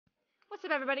What's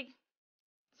up, everybody?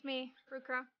 It's me,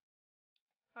 Roocrow.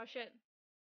 Oh shit.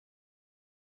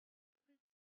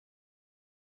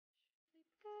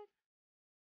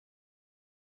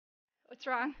 What's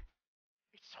wrong?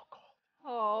 It's so cold.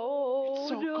 Oh It's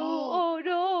so no! cold. Oh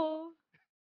no!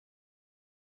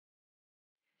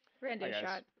 Randy Hi, guys.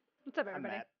 shot. What's up, I'm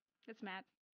everybody? Matt. It's Matt.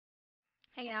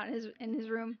 Hanging out in his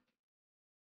room.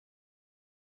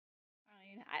 I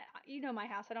mean, you know my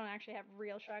house. I don't actually have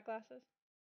real shot glasses.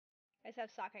 I just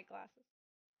have socket glasses.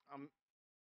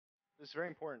 This is very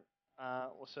important.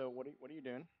 Well, so what are you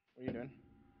doing? What are you doing?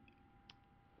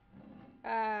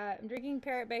 I'm drinking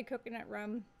Parrot Bay coconut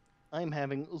rum. I'm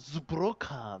having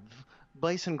Zbrokov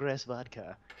bison grass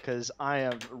vodka because I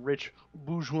have rich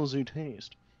bourgeoisie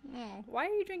taste. Oh, why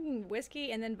are you drinking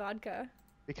whiskey and then vodka?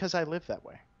 Because I live that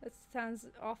way. That sounds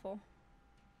awful.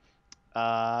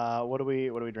 What do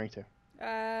we drink to?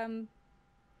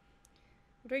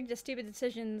 Drink to stupid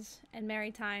decisions and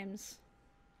merry times.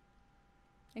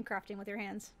 And crafting with your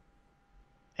hands.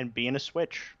 And being a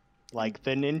Switch, like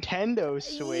the Nintendo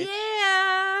Switch.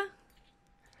 Yeah.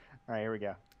 All right, here we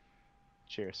go.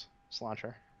 Cheers,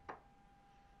 cilantro.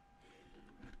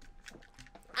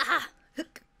 Ah!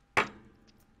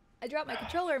 I dropped my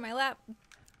controller in my lap,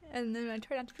 and then I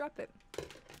tried not to drop it.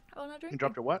 Oh, not drinking. You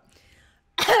dropped your what?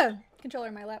 Controller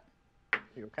in my lap.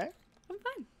 You okay? I'm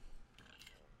fine.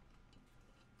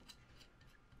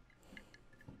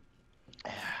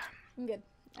 I'm good.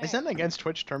 Is that against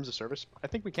Twitch terms of service? I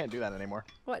think we can't do that anymore.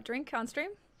 What, drink on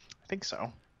stream? I think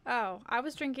so. Oh, I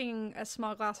was drinking a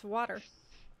small glass of water.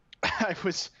 I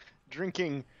was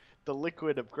drinking the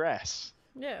liquid of grass.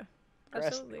 Yeah, Grass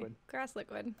absolutely. liquid. Grass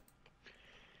liquid.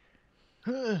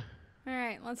 All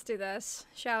right, let's do this,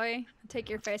 shall we? Take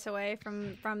your face away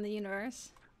from the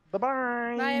universe.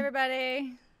 Bye-bye. Bye,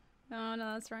 everybody. Oh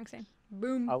no, that's the wrong scene.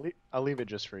 Boom. I'll leave it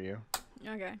just for you.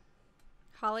 Okay.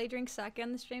 Holly drinks sake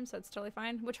on the stream, so it's totally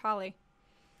fine. Which Holly?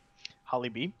 Holly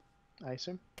B, I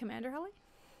assume. Commander Holly?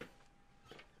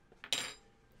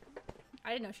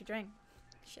 I didn't know she drank.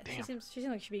 Shit, Damn. she seems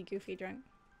like she'd be goofy drunk.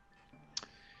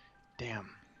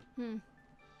 Damn. Hmm.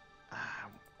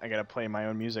 I gotta play my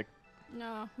own music.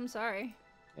 No, I'm sorry.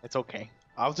 It's okay.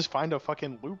 I'll just find a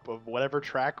fucking loop of whatever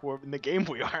track in the game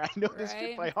we are. I know this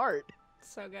shit Right. by heart.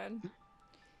 So good.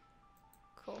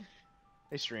 Cool.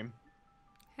 Hey, stream.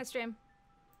 Hi, stream.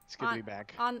 It's good to be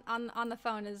back. On the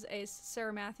phone is a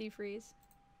Sir Matthew Freeze.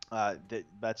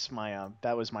 That's my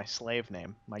that was my slave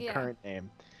name. My Yeah. current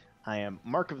name. I am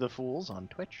Mark of the Fools on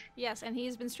Twitch. Yes, and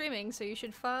he's been streaming, so you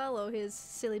should follow his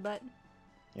silly butt.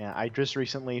 Yeah, I just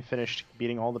recently finished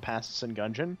beating all the passes in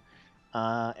Gungeon,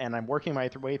 and I'm working my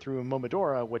way through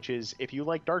Momodora, which is, if you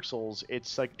like Dark Souls,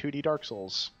 it's like 2D Dark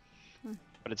Souls,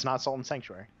 but it's not Salt and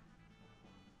Sanctuary.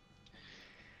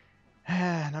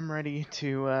 And I'm ready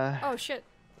to. Oh shit!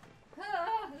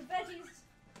 Ah, the veggies.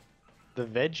 The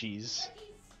veggies.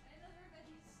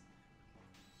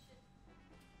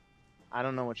 I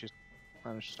don't know what she's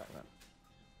talking about.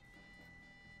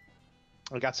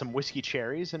 I got some whiskey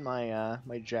cherries in my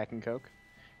my Jack and Coke,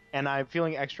 and I'm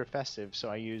feeling extra festive, so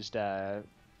I used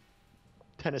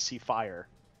Tennessee Fire.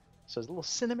 So it's a little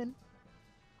cinnamon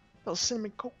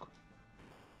Coke.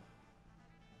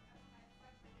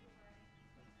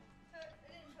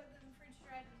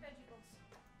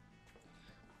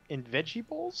 In veggie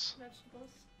bowls? Vegetables.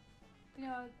 You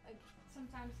know, like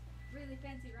sometimes really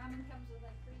fancy ramen comes with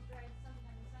like freeze-dried stuff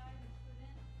on the side and put it in.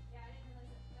 Yeah, I didn't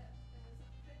realize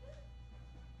that was.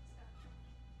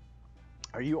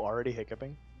 Are you already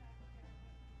hiccuping?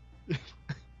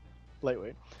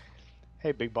 Lightweight.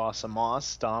 Hey, Big Boss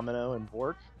Amos, Domino, and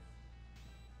Vork.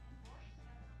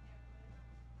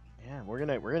 Yeah, we're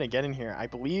gonna get in here. I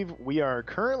believe we are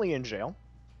currently in jail.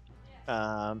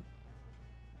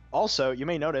 Also, you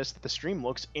may notice that the stream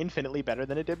looks infinitely better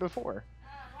than it did before.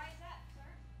 Why is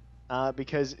that, sir?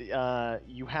 Because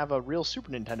you have a real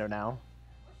Super Nintendo now. What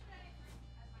should I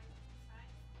bring as my sign?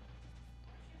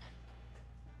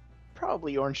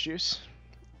 Probably orange juice.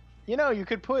 You know, you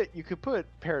could put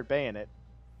Parrot Bay in it.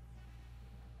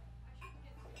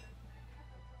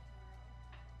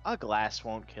 A glass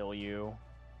won't kill you.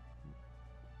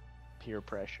 Peer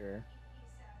pressure.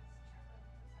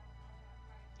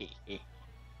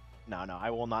 No, I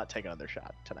will not take another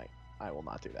shot tonight. I will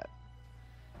not do that.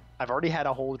 I've already had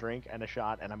a whole drink and a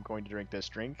shot, and I'm going to drink this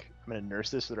drink. I'm going to nurse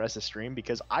this for the rest of the stream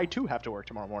because I too have to work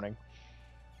tomorrow morning.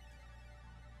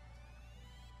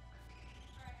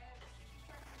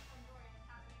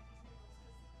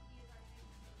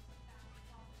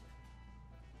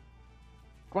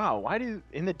 Wow, why do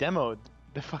in the demo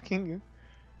the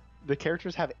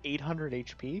characters have 800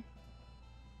 HP?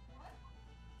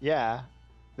 Yeah.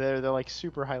 They're like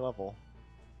super high level.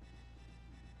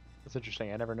 That's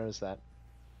interesting. I never noticed that.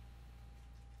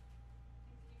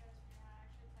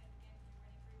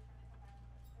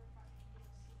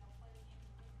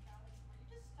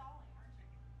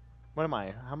 What am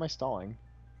I? How am I stalling?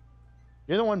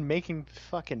 You're the one making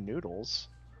fucking noodles.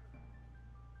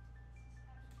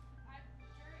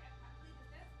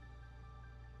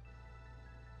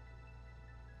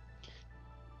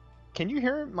 Can you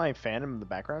hear my fan in the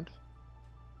background?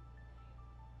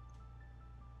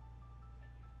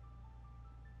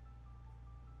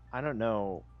 I don't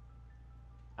know.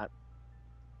 I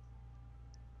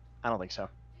don't think so.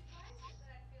 Dude, why is it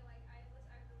that I feel like I was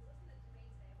listening to debates today?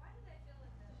 Why did I feel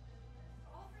like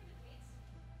all three debates,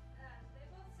 they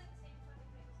both said the same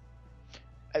fucking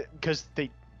things? Because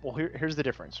well, here's the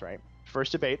difference, right?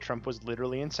 First debate, Trump was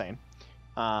literally insane.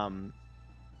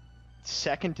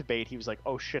 Second debate, he was like,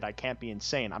 oh shit, I can't be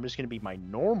insane. I'm just going to be my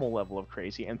normal level of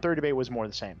crazy. And third debate was more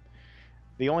the same.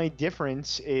 The only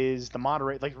difference is the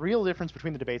real difference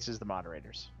between the debates is the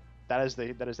moderators. That is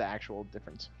the actual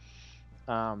difference.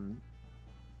 And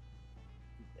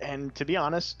to be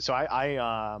honest, so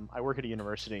I work at a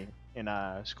university in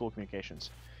school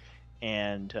communications,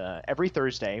 and every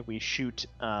Thursday we shoot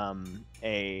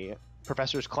a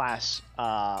professor's class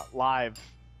live,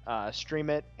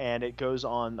 stream it, and it goes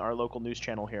on our local news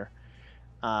channel here,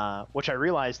 which I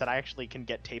realized that I actually can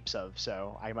get tapes of,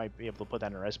 so I might be able to put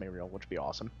that in a resume reel, which would be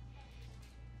awesome.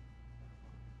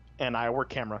 And I work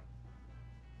camera.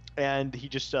 And he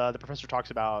just the professor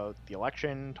talks about the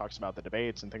election, talks about the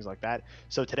debates and things like that.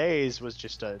 So today's was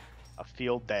just a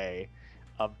field day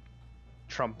of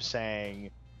Trump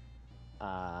saying,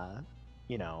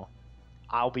 you know,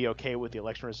 I'll be okay with the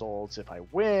election results if I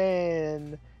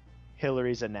win.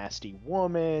 Hillary's a nasty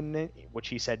woman, which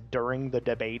he said during the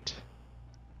debate.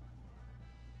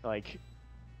 Like,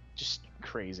 just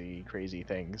crazy, crazy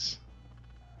things.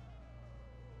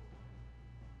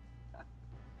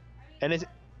 And it's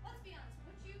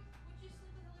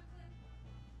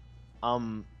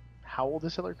how old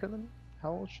is Hillary Clinton?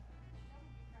 How old?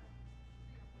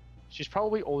 She's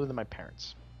probably older than my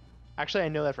parents. Actually, I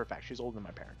know that for a fact. She's older than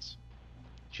my parents.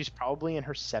 She's probably in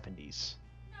her 70s.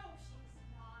 No, she's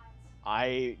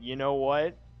not. You know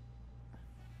what?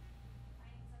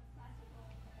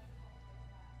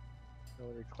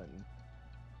 Hillary Clinton.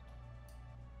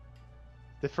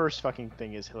 The first fucking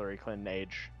thing is Hillary Clinton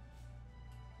age.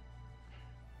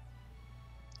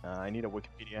 I need a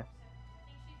Wikipedia.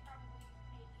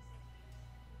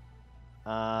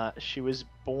 She was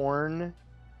born.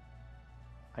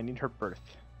 I need her birth.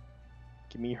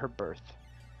 Give me her birth.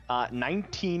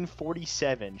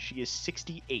 1947. She is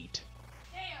 68.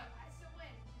 Damn, I still win.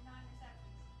 She's not in her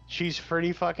 70s. She's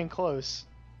pretty fucking close.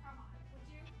 Come on, would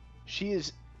you? She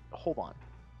is. Hold on.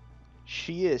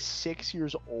 She is 6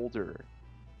 years older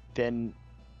than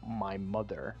my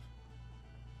mother.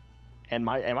 And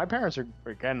my parents are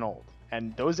getting old.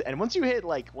 And once you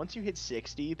hit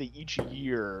 60, each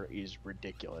year is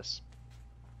ridiculous.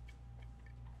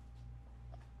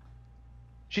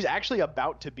 She's actually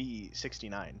about to be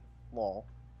 69. Lol.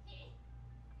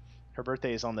 Her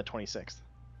birthday is on the 26th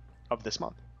of this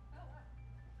month. Oh, wow.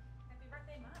 Happy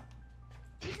birthday, Mom.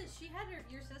 Jesus, she had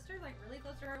your sister like really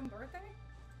close to her own birthday?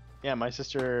 Yeah, my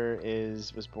sister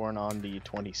was born on the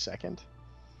 22nd. And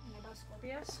they're both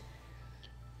Scorpios?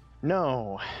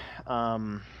 No.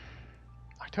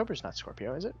 October's not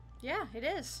Scorpio, is it? Yeah, it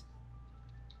is.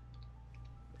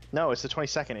 No, it's the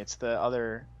 22nd. It's the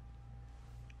other.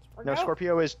 Scorpio? No,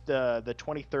 Scorpio is the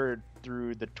 23rd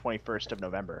through the 21st of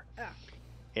November. Oh.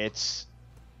 It's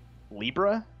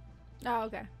Libra. Oh,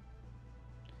 okay.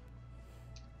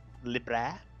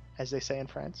 Libra, as they say in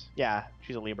France. Yeah,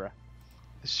 she's a Libra.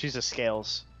 She's a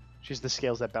scales. She's the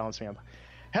scales that balance me up.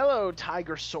 Hello,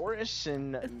 Tigersaurus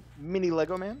and Mini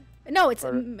Lego Man. No, it's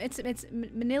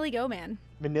Manili Go Man.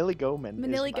 Manili Goman.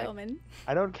 Manili Goman.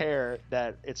 I don't care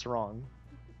that it's wrong.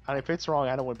 And if it's wrong,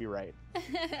 I don't want to be right.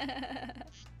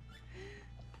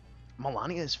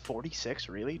 Melania is 46,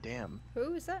 really? Damn.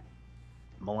 Who is that?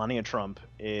 Melania Trump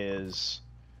is.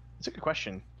 It's a good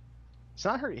question. It's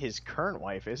not his current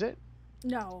wife, is it?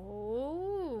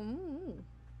 No.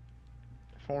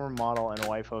 Former model and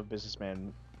wife of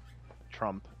businessman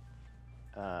Trump.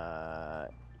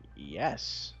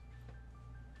 Yes.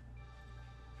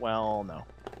 Well, no.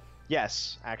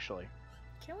 Yes, actually.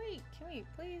 Can we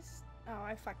please? Oh,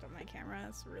 I fucked up my camera.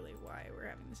 That's really why we're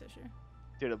having this issue.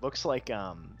 Dude, it looks like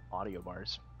audio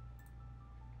bars.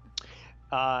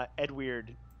 Ed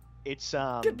Weird, it's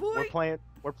Good boy.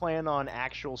 we're playing on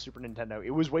actual Super Nintendo.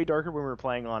 It was way darker when we were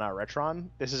playing on Retron.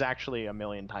 This is actually a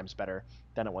million times better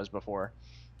than it was before.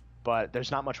 but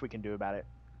there's not much we can do about it.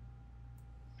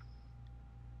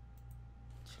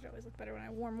 Should always look better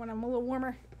when I'm a little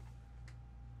warmer.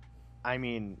 I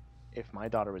mean, if my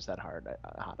daughter was that hot,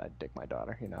 I'd dick my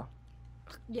daughter, you know.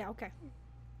 Yeah, okay.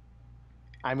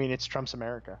 I mean, it's Trump's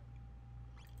America.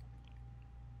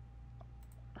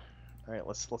 All right,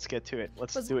 let's get to it.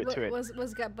 Let's do it to it.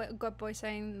 Was Gut Boy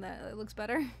saying that it looks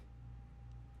better?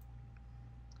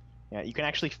 Yeah, you can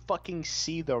actually fucking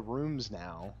see the rooms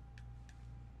now.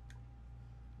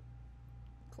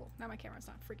 Cool. Now my camera's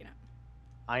not freaking out.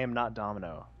 I am not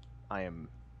Domino. I am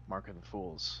Mark of the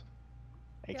Fools,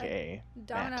 aka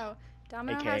Domino.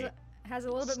 Domino AKA has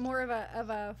a little bit more of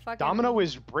a fucking. Domino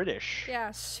is British.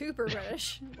 Yeah, super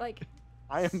British. Like.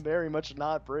 I am very much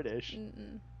not British.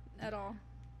 At all.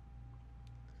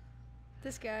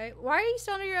 This guy. Why are you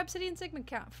still under your Obsidian Sigma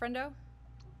account, friendo?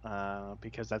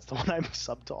 Because that's the one I'm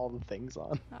subbed to all the things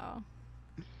on. Oh.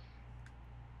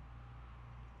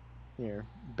 Here,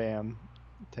 bam,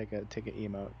 take a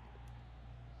emote.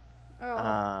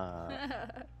 Oh.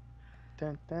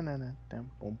 Dun, dun, dun, dun, dun,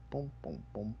 boom, boom, boom,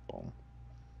 boom, boom.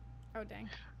 Oh dang.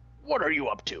 What are you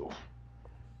up to?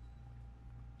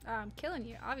 Killing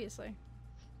you, obviously.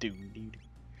 Dude.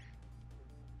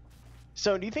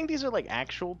 So, do you think these are like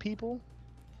actual people?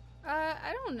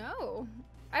 I don't know.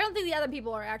 I don't think the other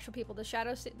people are actual people. The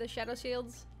shadow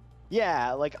shields.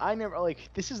 Yeah, like I never like.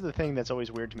 This is the thing that's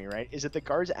always weird to me, right? Is that the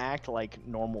guards act like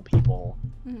normal people,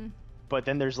 but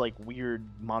then there's like weird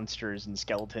monsters and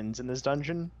skeletons in this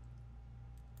dungeon.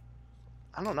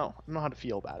 I don't know. I don't know how to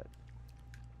feel about it.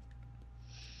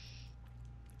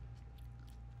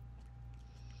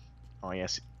 Oh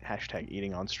yes, hashtag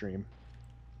eating on stream.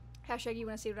 Hashtag you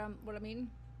want to see what I mean?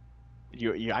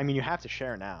 I mean, you have to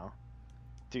share now.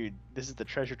 Dude, this is the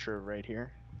treasure trove right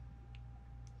here.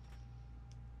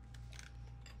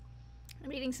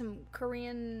 I'm eating some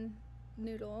Korean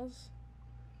noodles.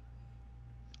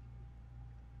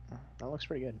 That looks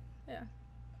pretty good. Yeah.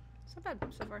 It's not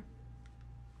bad so far.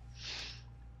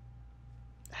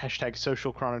 Hashtag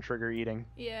social chrono trigger eating.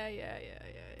 Yeah.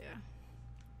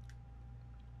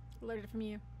 Learned it from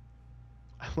you.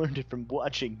 I learned it from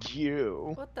watching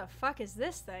you. What the fuck is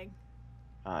this thing?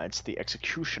 It's the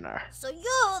executioner. So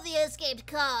you're the escaped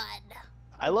con.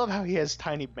 I love how he has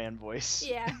tiny man voice.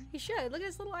 Yeah, he should. Look at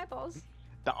his little eyeballs.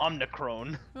 The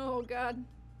Omnicron. Oh god.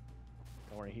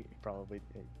 Don't worry, he probably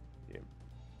hit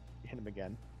him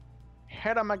again.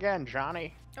 Hit him again,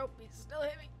 Johnny. Oh, he's still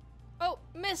hit me. Oh,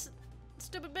 miss,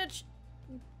 stupid bitch.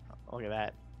 Look at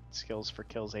that. Skills for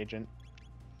kills agent.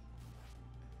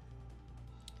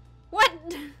 What?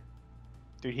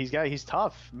 Dude, he's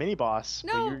tough. Mini boss.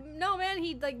 No, man,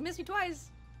 he like missed me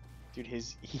twice. Dude,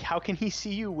 how can he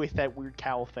see you with that weird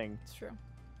cowl thing? It's true.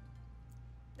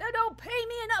 They don't pay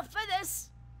me enough for this.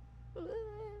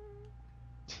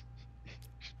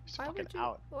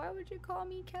 Why would you call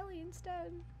me Kelly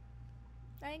instead?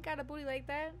 I ain't got a booty like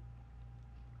that.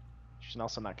 She's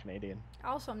also not Canadian.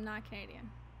 Also, I'm not Canadian.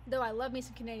 Though I love me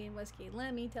some Canadian whiskey,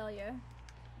 let me tell you.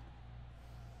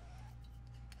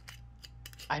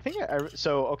 I think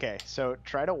so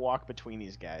try to walk between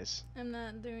these guys. I'm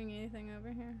not doing anything over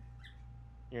here.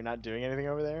 You're not doing anything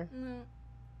over there? No.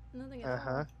 Nothing at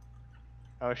all.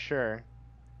 Oh, sure.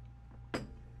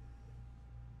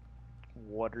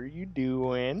 What are you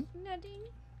doing? Nothing.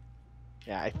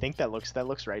 Yeah, I think that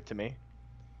looks right to me.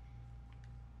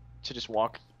 To just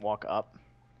walk up.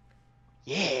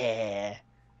 Yeah.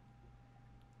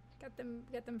 Got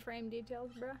them frame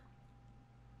details, bruh.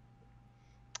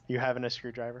 You having a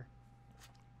screwdriver?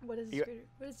 What is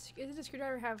a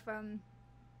screwdriver have?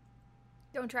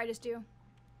 Don't try, just do.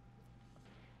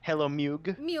 Hello,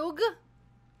 Mug. Mug.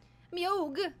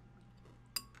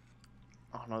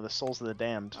 Oh no, the souls of the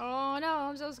damned. Oh no,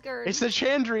 I'm so scared. It's the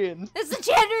Chandrian. It's the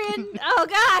Chandrian. Oh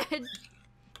god,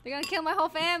 they're gonna kill my whole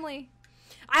family.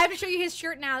 I have to show you his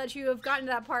shirt now that you have gotten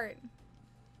to that part.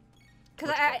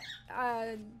 Cause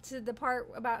to the part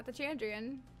about the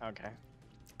Chandrian. Okay.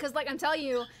 Cause like I'm telling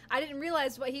you, I didn't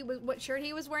realize what shirt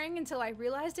he was wearing until I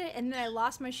realized it, and then I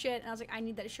lost my shit, and I was like, I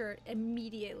need that shirt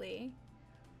immediately.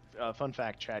 Fun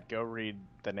fact, chat. Go read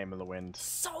The Name of the Wind.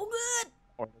 So good.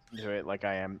 Or listen to it like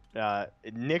I am.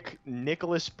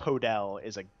 Nicholas Podell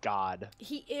is a god.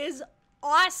 He is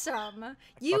awesome.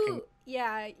 You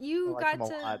like got him a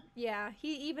to. lot. Yeah,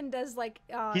 he even does like.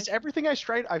 He's everything I've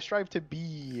strived to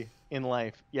be in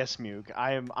life. Yes, Mug.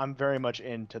 I'm very much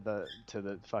into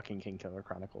the fucking King Killer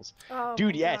Chronicles. Oh,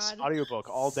 dude, my yes, God. audiobook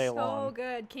all day long. So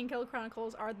good. King Killer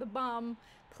Chronicles are the bomb.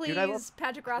 Please, Dude,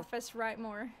 Patrick Rothfuss, write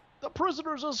more. The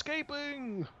prisoner's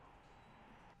escaping.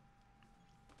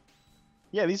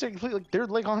 Yeah, these are completely, they're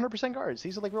like 100% guards.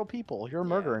 These are like real people. You're a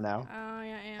murderer now. Oh,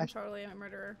 yeah, I am totally a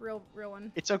murderer. Real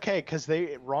one. It's okay, because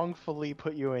they wrongfully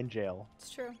put you in jail. It's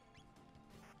true.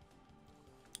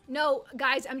 No,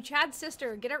 guys, I'm Chad's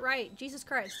sister. Get it right. Jesus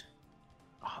Christ.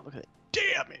 Oh, look at that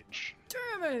damage.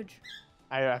 Damage.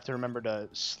 I have to remember to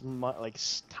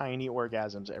tiny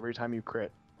orgasms every time you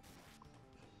crit.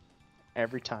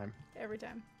 Every time. Every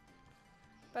time.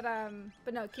 But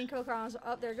no, King Crow Chronos.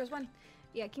 Oh, there goes one.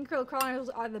 Yeah, King Crow Chronos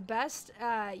are the best.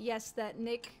 Yes, that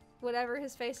Nick, whatever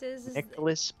his face is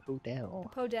Nicholas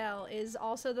Podell. Podell is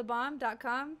also the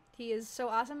bomb.com. He is so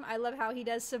awesome. I love how he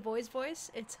does Savoy's voice.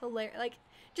 It's hilarious. Like,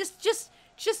 just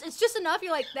it's just enough.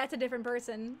 You're like, that's a different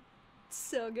person. It's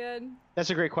so good. That's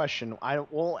a great question.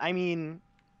 Well,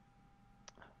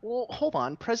 hold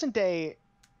on. Present day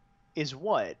is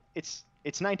what? It's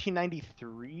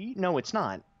 1993? No, it's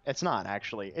not. It's not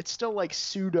actually. It's still like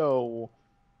pseudo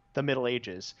the Middle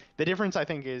Ages. The difference I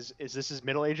think is this is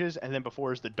Middle Ages and then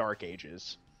before is the Dark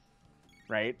Ages.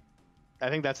 Right? I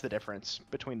think that's the difference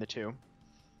between the two.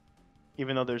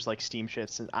 Even though there's like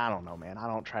steamships and I don't know, man. I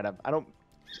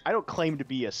don't claim to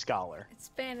be a scholar. It's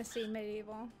fantasy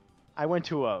medieval. I went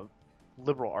to a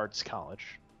liberal arts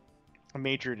college. I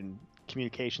majored in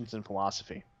communications and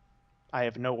philosophy. I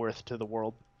have no worth to the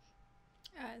world.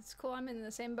 It's cool. I'm in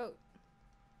the same boat.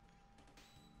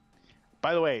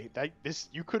 By the way,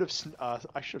 you could have.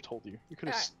 I should have told you. You could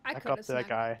have snuck up to that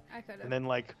guy. I could have. And then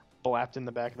like blapped in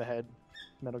the back of the head,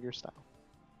 Metal Gear style.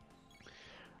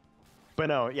 But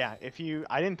no, yeah.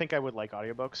 I didn't think I would like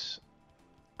audiobooks.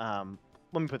 Let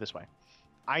me put it this way.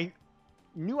 I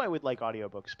knew I would like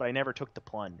audiobooks, but I never took the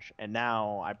plunge. And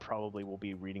now I probably will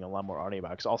be reading a lot more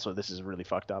audiobooks. Also, this is really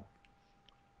fucked up.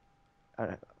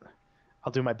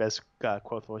 I'll do my best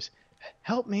quote voice.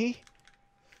 Help me. Yeah.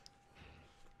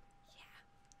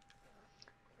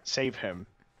 Save him.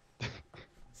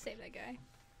 Save that guy.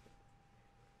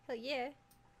 Hell yeah.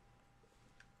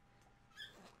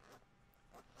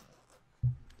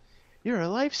 You're a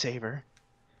lifesaver.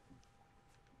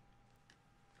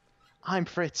 I'm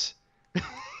Fritz.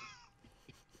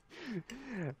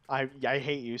 I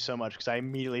hate you so much because I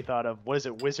immediately thought of, what is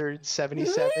it, Wizard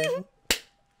 77?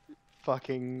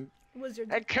 Fucking...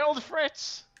 Wizard. I killed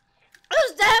Fritz!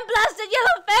 Those damn blasted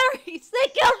yellow fairies! They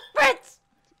killed Fritz!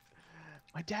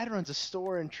 My dad runs a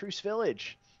store in Truce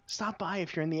Village. Stop by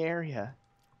if you're in the area.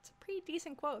 It's a pretty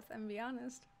decent quote, I'm gonna be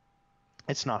honest.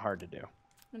 It's not hard to do.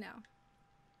 No.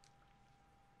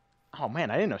 Oh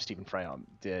man, I didn't know Stephen Fry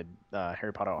did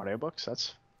Harry Potter audiobooks.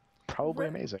 That's probably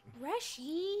amazing.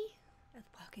 Reshi! I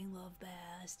fucking love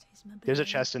Bast. He's my baby. There's a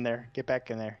chest in there. Get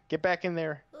back in there. Get back in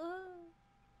there.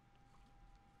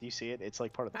 Do you see it? It's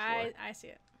like part of the floor. I see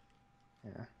it.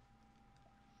 Yeah.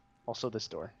 Also this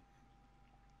door.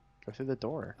 Go through the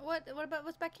door. What about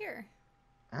what's back here?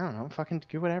 I don't know. Fucking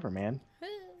do whatever, man.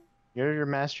 You're your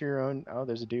master, your own. Oh,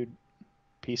 there's a dude.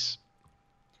 Peace.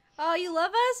 Oh, you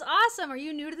love us? Awesome. Are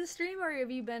you new to the stream or have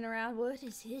you been around? What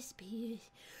is his spirit?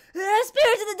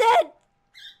 Spirits of the dead!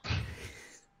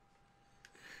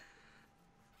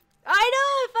 I know!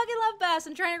 I fucking love Bass.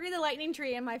 I'm trying to read the lightning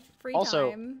tree in my free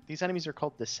also, time. these enemies are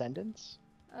called descendants.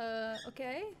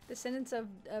 Okay. Descendants of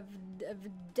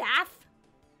Daff?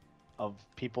 Of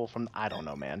people from... I don't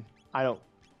know, man. I don't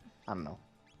know.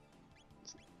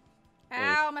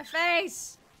 Ow, my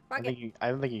face! I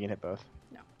don't think you can hit both.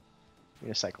 No. You're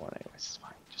gonna cycle in anyways. It's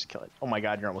fine. Just kill it. Oh my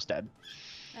god, you're almost dead.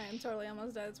 I am totally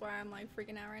almost dead. That's why I'm like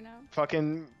freaking out right now.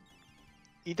 Fucking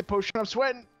eat the potion. I'm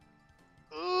sweating.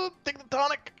 Take the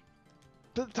tonic.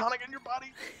 Put the tonic in your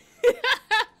body.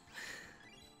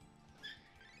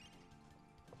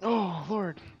 Oh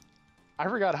lord. I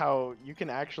forgot how you can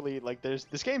actually like.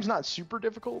 This game's not super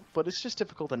difficult, but it's just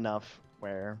difficult enough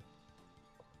where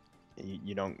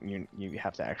you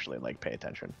have to actually like pay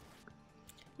attention.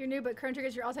 You're new, but Chrono Trigger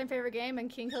is your all-time favorite game, and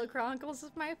King Killer Chronicles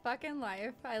is my fucking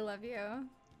life. I love you.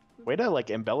 Way to like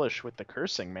embellish with the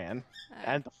cursing, man,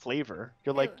 and the flavor.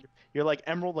 You're like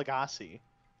Emerald Lagasse,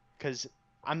 because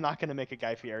I'm not gonna make a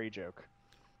Guy Fieri joke.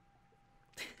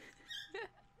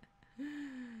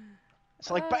 It's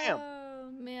like bam.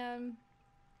 Oh man.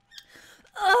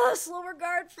 Oh, slower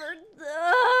guard for.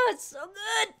 Oh, it's so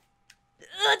good.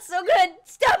 Oh, it's so good.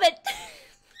 Stop it.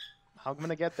 I'm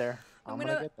gonna get there. I'm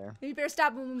gonna get there. You better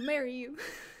stop. I'm gonna marry you.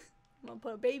 I'm gonna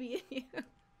put a baby in you.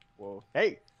 Whoa.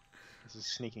 Hey. This is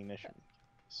sneaking mission.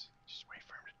 Just wait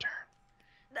for him to turn.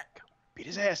 Go. Beat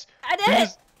his ass. I did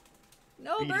it.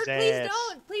 No, Beat Bird, his please ass.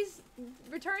 don't. Please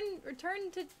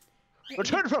return to.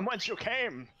 Return from whence you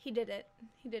came. He did it.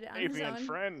 He did it on his Avian own.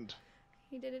 friend.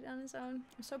 He did it on his own.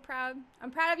 I'm so proud.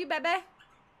 I'm proud of you, baby.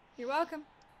 You're welcome.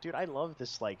 Dude, I love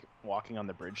this like walking on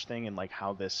the bridge thing and like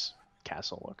how this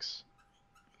castle looks.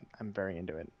 I'm very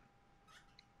into it.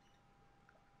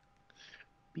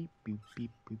 Beep boop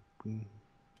beep boop boop.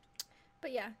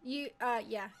 But yeah,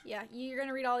 you're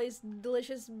gonna read all these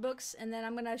delicious books, and then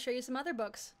I'm gonna show you some other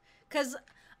books. Cause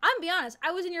I'm gonna be honest,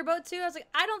 I was in your boat too. I was like,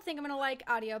 I don't think I'm gonna like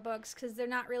audiobooks because they're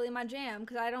not really my jam.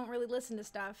 Cause I don't really listen to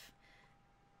stuff.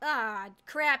 Ah,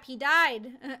 crap! He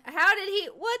died. How did he?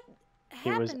 What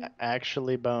happened? He was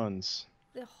actually Bones.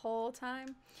 The whole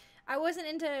time. I wasn't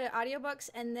into audiobooks,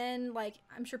 and then like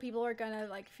I'm sure people are gonna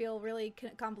like feel really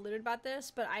convoluted about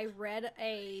this, but I read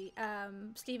a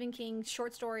Stephen King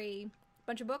short story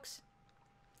bunch of books.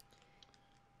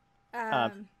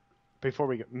 Before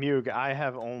we go, Mug,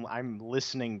 I'm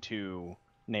listening to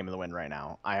Name of the Wind right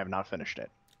now. I have not finished it.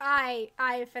 I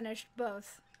finished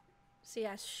both. So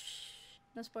yeah,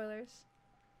 no spoilers.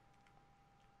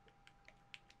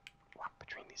 Walk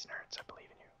between these nerds. I believe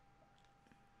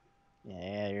in you.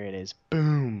 Yeah, here it is.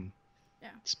 Boom. Yeah.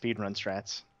 Speedrun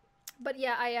strats. But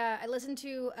yeah, I listened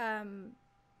to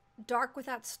Dark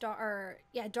Without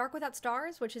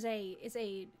Stars, which is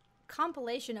a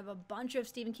compilation of a bunch of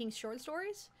Stephen King's short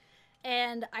stories.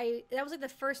 And that was like the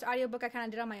first audiobook I kind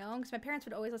of did on my own because my parents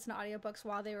would always listen to audiobooks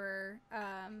while they were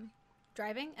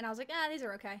driving, and I was like, these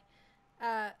are okay.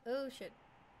 Oh shit.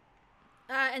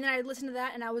 And then I listened to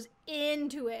that and I was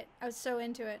into it. I was so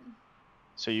into it.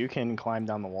 So you can climb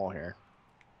down the wall here.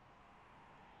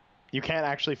 You can't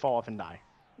actually fall off and die.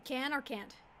 Can or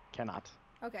can't? Cannot.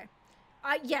 Okay.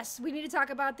 Yes, we need to talk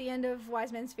about the end of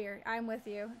Wise Man's Fear. I'm with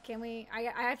you. Can we?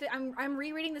 I have to. I'm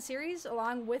rereading the series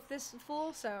along with this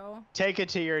fool. So take it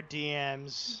to your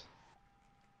DMs.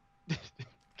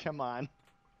 Come on.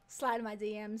 Slide my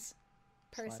DMs,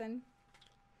 person.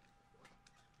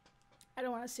 I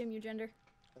don't want to assume your gender.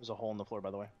 There's a hole in the floor,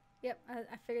 by the way. Yep,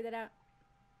 I figured that out.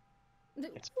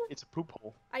 It's a poop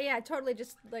hole. Yeah, I totally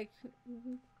just like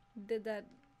did that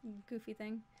goofy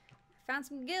thing. Found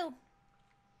some gill.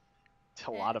 It's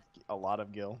a lot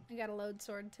of gil. I got a load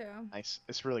sword too. Nice.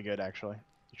 It's really good actually.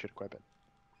 You should equip it.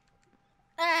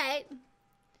 Alright.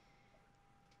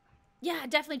 Yeah,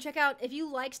 definitely check out if you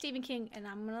like Stephen King, and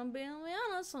I'm gonna be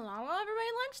honest, not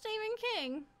everybody likes Stephen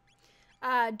King.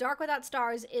 Dark Without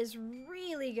Stars is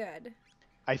really good.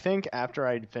 I think after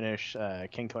I finish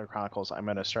King Killer Chronicles, I'm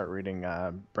gonna start reading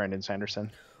Brandon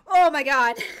Sanderson. Oh my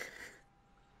god.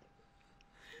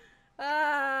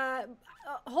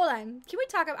 Hold on. Can we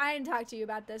talk? I didn't talk to you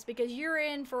about this because you're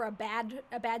in for a bad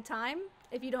time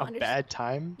if you don't understand. A bad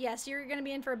time? Yes, you're gonna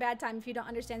be in for a bad time if you don't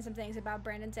understand some things about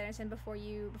Brandon Sanderson before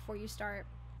you start.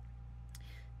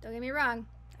 Don't get me wrong.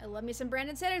 I love me some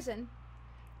Brandon Sanderson.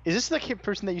 Is this the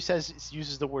person that you says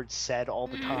uses the word "said" all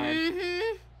the time?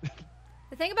 Mm-hmm.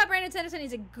 The thing about Brandon Sanderson,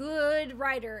 he's a good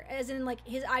writer, as in like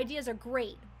his ideas are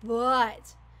great,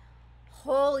 but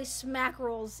holy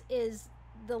smackerels is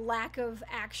the lack of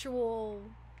actual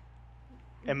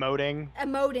emoting.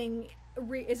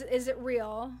 Is it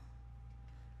real?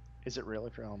 Is it real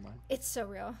if you're online? It's so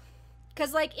real.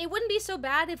 Because like it wouldn't be so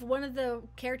bad if one of the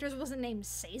characters wasn't named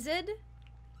Sazed.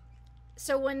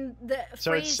 So when the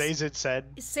phrase it's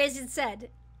Sazed said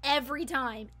every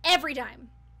time.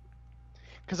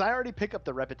 Because I already pick up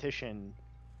the repetition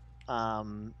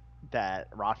that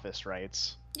Rothfuss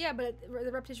writes. Yeah, but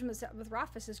the repetition with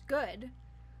Rothfuss is good.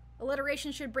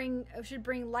 Alliteration should bring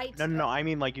light. No. I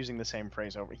mean like using the same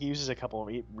phrase over. He reuses a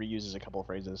couple of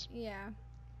phrases. Yeah.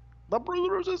 The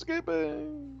brother is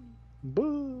escaping.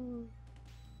 Boo.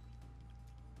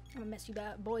 I'm gonna mess you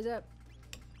boys up.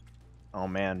 Oh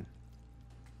man.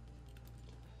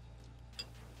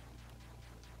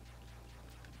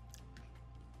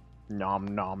 Nom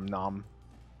nom nom.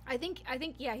 I think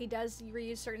yeah, he does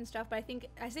reuse certain stuff, but I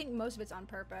think most of it's on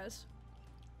purpose.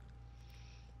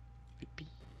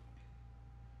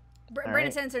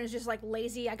 Brandon Sanderson is just like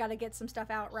lazy. I gotta get some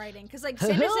stuff out writing because like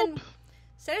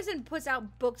Sanderson puts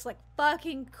out books like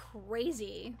fucking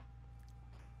crazy.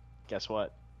 Guess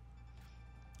what?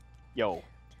 Yo.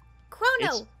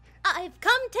 Chrono, I've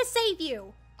come to save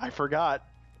you. I forgot.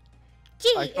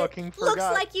 Gee, I fucking forgot.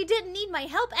 Looks like you didn't need my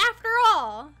help after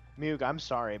all. Mug, I'm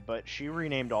sorry, but she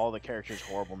renamed all the characters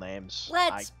horrible names.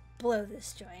 Let's blow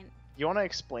this joint. You want to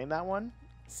explain that one?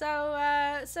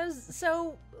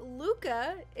 So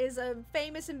Luca is a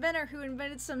famous inventor who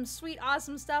invented some sweet,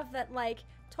 awesome stuff that like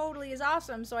totally is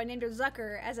awesome. So I named her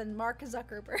Zucker, as in Mark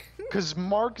Zuckerberg. Because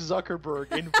Mark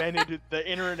Zuckerberg invented the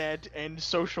internet and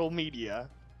social media.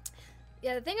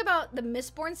 Yeah, the thing about the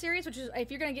Mistborn series, which is if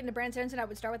you're gonna get into Brandon Sanderson, I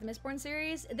would start with the Mistborn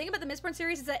series. The thing about the Mistborn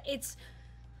series is that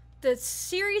the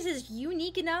series is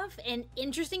unique enough and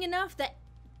interesting enough that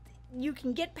you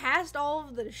can get past all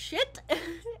of the shit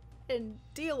and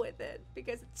deal with it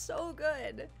because it's so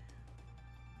good.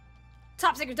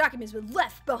 Top secret documents were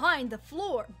left behind the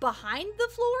floor. Behind the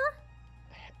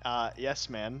floor? Yes,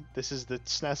 man. This is the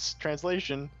SNES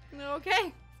translation.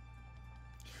 Okay.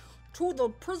 To the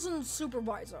prison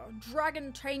supervisor,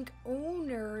 Dragon Tank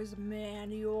Owner's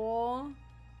Manual.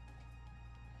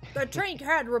 The tank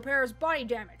head repairs body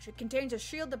damage. It contains a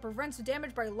shield that prevents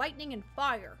damage by lightning and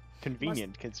fire.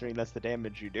 Convenient, considering that's the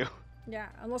damage you do. Yeah,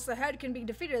 unless the head can be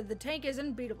defeated, the tank is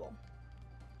unbeatable.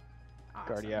 Awesome.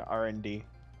 Guardia R&D.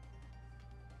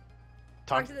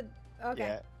 Talk to the... Okay.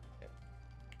 Yeah.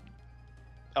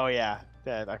 Oh, yeah.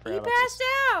 Yeah, I forgot He about passed this.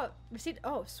 out! Received...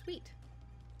 Oh, sweet.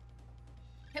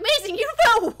 Amazing, you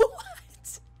know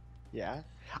what? Yeah.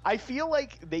 I feel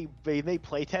like they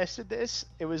play tested this.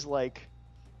 It was like,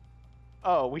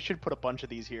 oh, we should put a bunch of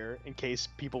these here in case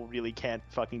people really can't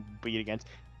fucking beat against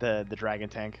the dragon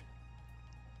tank.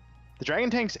 The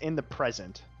dragon tank's in the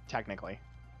present, technically.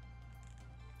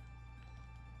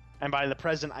 And by the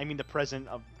present, I mean the present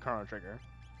of Chrono Trigger.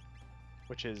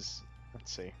 Which is,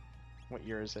 let's see, what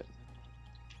year is it?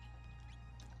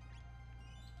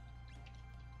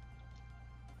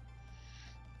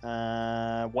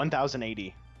 Uh,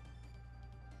 1080.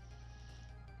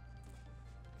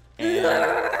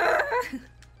 And...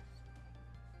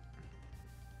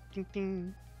 ding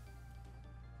ding.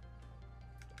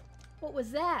 What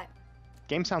was that?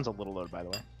 Game sounds a little low, by the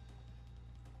way.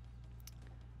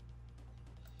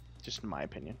 Just in my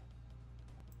opinion.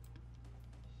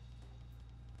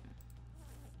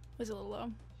 Was a little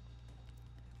low.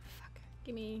 Fuck.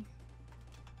 Give me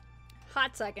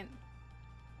hot second.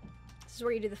 This is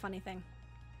where you do the funny thing.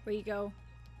 Where you go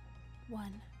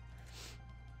 1.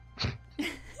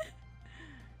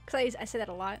 Cause I say that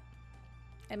a lot.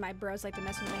 And my bros like to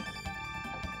mess with me.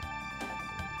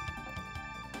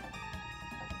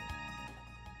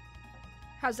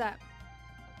 How's that?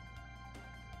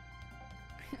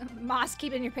 Moss,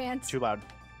 keep it in your pants. Too loud.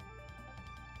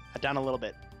 Down a little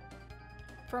bit.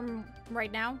 From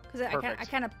right now? Because I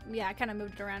kind of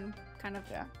moved it around, kind of.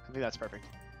 Yeah, I think that's perfect.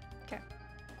 Okay.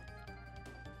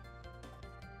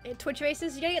 Hey, Twitch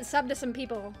faces, you gotta get subbed to some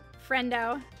people,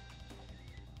 friendo.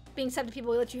 Being subbed to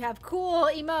people will let you have cool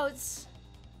emotes.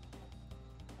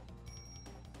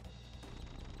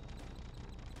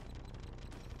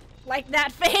 Like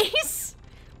that face?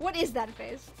 What is that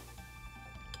face?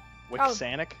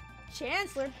 Wixanic.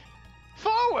 Chancellor.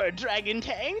 Forward, Dragon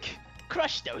Tank!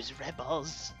 Crush those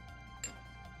rebels!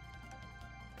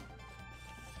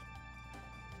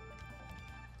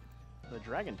 The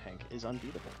Dragon Tank is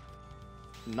unbeatable.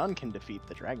 None can defeat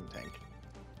the Dragon Tank.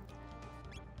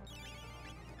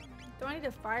 Do I need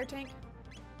a fire tank?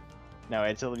 No,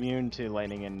 it's immune to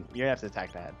lightning and you have to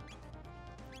attack the head.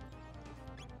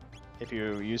 If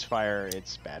you use fire,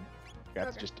 it's bad. You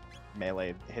have to just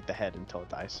melee, hit the head until it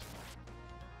dies.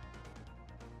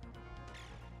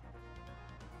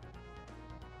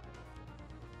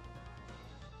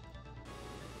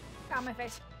 Got my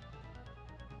face.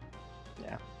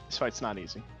 Yeah, this fight's not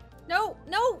easy. No,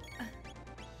 no!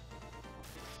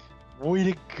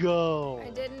 Way to go! I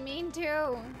didn't mean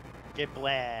to. Get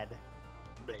blad.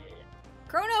 Blad.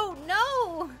 Chrono,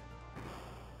 no!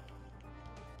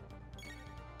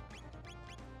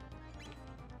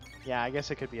 Yeah, I guess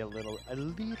it could be a little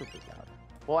bit louder.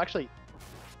 Well, actually,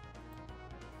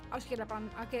 I'll get it up on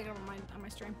my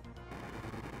stream.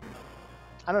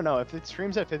 I don't know. If it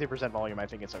streams at 50% volume, I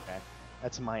think it's okay.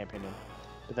 That's my opinion.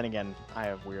 But then again, I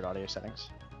have weird audio settings.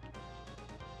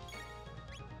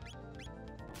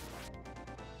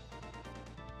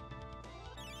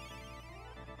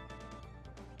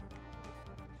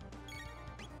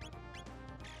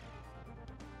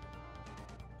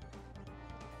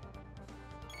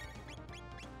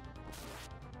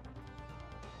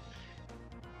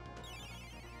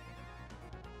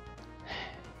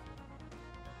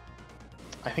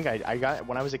 I think I got,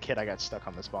 when I was a kid, I got stuck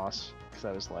on this boss. Because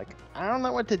I was like, I don't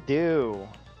know what to do.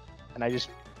 And I just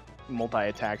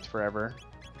multi-attacked forever.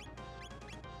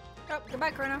 Oh,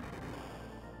 goodbye, Chrono.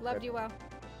 Loved Rip. you well.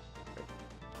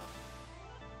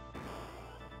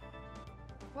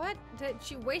 What? Did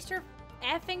she waste her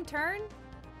effing turn?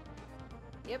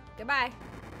 Yep, goodbye.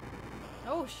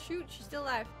 Oh, shoot, she's still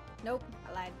alive. Nope,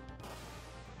 I lied.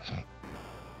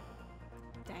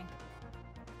 Dang.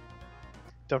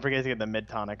 Don't forget to get the mid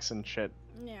tonics and shit.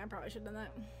 Yeah, I probably should have done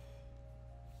that.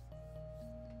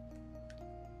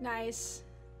 Nice.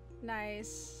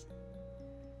 Nice.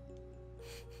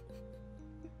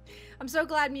 I'm so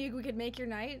glad, Mug, we could make your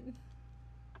night.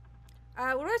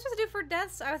 What am I supposed to do for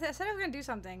deaths? I said I was gonna do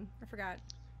something. I forgot.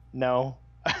 No.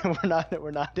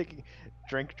 We're not taking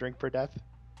drink per death.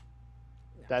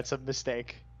 No. That's a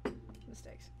mistake.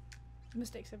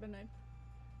 Mistakes have been made.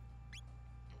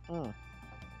 Oh,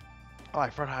 I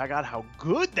forgot how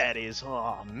good that is.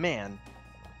 Oh man.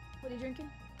 What are you drinking?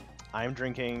 I'm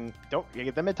drinking. Don't you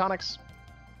get them mid tonics?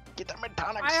 Get them mid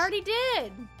tonics. I already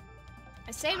did.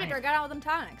 I saved it or got out with them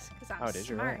tonics because I'm did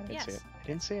you? smart. I didn't Yes. see it. I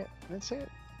didn't see it.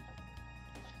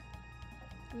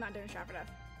 I'm not doing shot for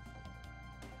death.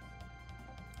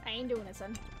 I ain't doing it,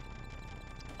 son.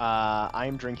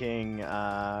 I'm drinking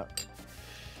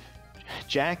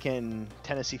Jack and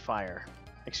Tennessee Fire.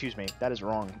 Excuse me, that is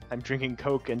wrong. I'm drinking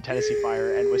Coke and Tennessee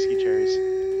Fire and whiskey cherries.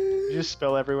 Did you just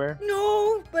spill everywhere?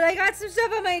 No, but I got some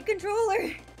stuff on my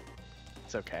controller.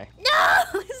 It's okay. No!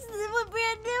 This is a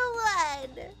brand new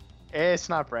one! It's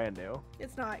not brand new.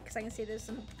 It's not, because I can see there's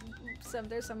some It's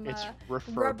rubber.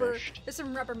 refurbished. There's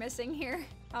some rubber missing here.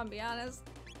 I'll be honest.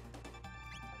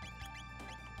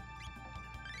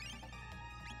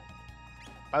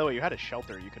 By the way, you had a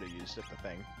shelter you could have used at the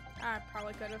thing. I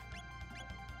probably could have.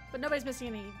 But nobody's missing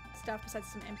any stuff besides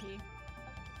some MP.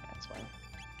 That's fine.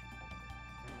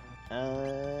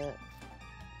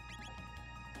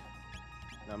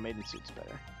 No, maiden suit's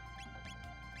better.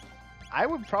 I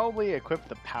would probably equip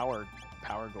the power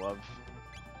glove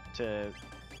to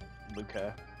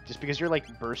Luca, just because you're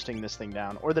like bursting this thing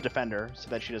down, or the defender, so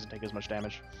that she doesn't take as much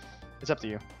damage. It's up to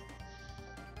you.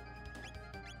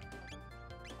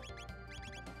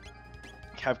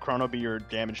 Have Chrono be your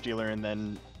damage dealer, and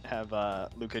then have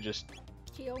Luca just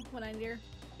Heal when I need her.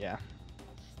 yeah,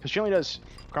 because she only does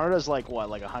Chrono does like what,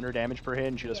 like 100 damage per hit,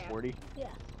 and she does Yeah. 40. Yeah.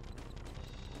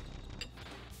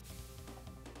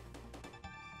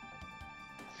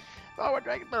 Oh, we're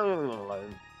dragon.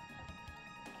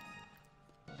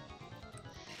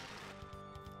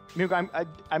 Nuke,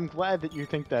 I'm glad that you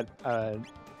think that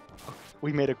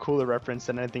we made a cooler reference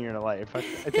than anything in your life. I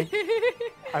think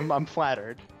I'm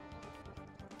flattered.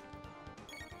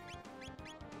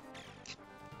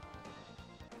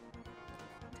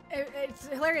 It's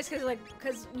hilarious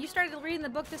because you started reading the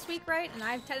book this week, right? And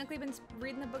I've technically been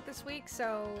reading the book this week,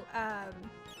 so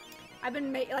I've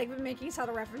been making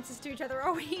subtle references to each other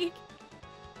all week.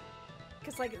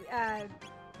 Cause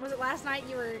was it last night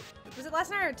was it last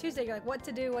night or Tuesday? You're like, what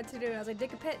to do? And I was like,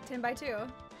 dig a pit, 10 by 2.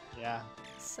 Yeah,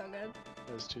 So good.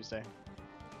 it was Tuesday.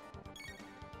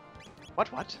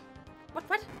 What? What?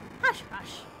 Hush.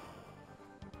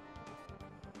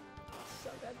 So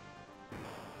good.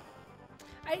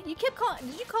 You kept calling.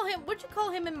 Did you call him? What'd you call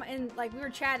him in like we were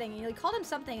chatting? And you called him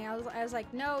something. And I was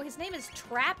like, no, his name is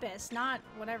Trappist, not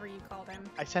whatever you called him.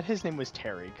 I said his name was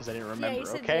Terry because I didn't remember. Yeah, you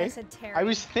said, okay. Yeah, I said Terry. I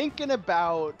was thinking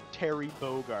about Terry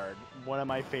Bogard, one of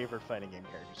my favorite fighting game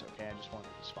characters. Okay, I just wanted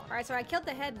to respond. All right, so I killed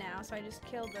the head now. So I just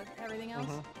killed everything else.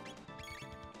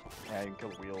 Yeah, you can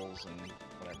kill wheels and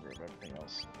whatever, everything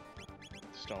else.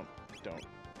 Just don't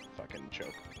fucking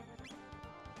choke.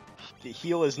 The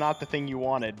heal is not the thing you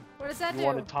wanted. What does that You do?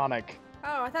 wanted tonic.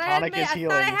 Oh, I thought Tonic I is thought I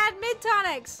healing. had mid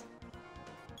tonics.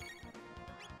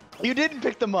 You didn't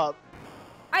pick them up.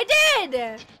 I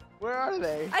did. Where are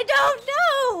they? I don't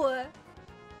know.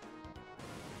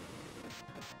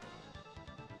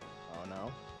 Oh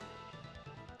no.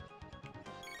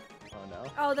 Oh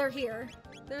no. Oh, they're here.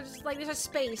 There's a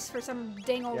space for some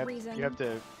dang old reason. You have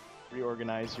to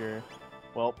reorganize your.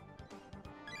 Well.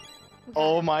 We got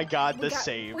Oh it. my God! We The got-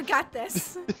 save. We got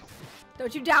this.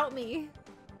 Don't you doubt me.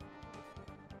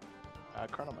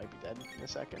 Chrono might be dead in a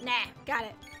second. Nah, got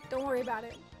it. Don't worry about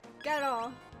it. Got it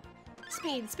all.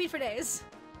 Speed for days.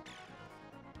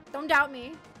 Don't doubt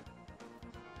me.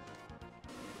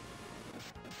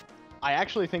 I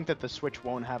actually think that the Switch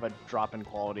won't have a drop in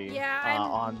quality Yeah,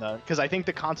 on the, because I think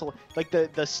the console, like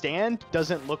the stand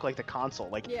doesn't look like the console.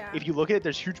 Like Yeah. if you look at it,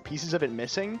 there's huge pieces of it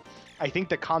missing. I think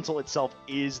the console itself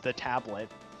is the tablet.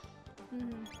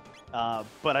 Mm-hmm.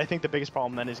 But I think the biggest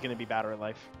problem then is going to be battery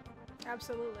life.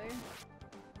 Absolutely.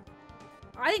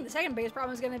 I think the second biggest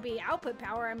problem is going to be output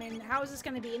power. I mean, how is this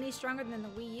going to be any stronger than the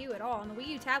Wii U at all? And the Wii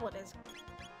U tablet is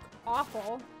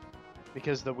awful.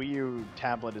 Because the Wii U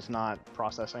tablet is not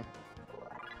processing.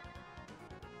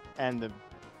 And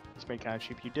it's been kind of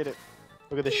cheap. You did it.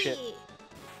 Look at this shit.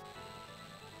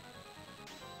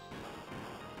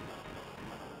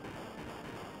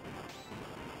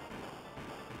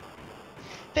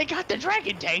 They got the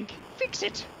dragon tank! Fix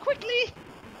it! Quickly!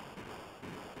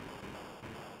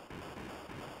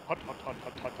 Hot.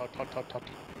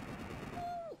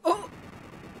 Oh!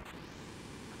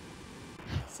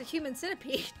 It's a human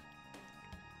centipede.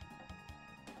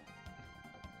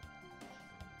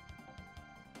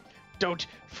 Don't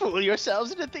fool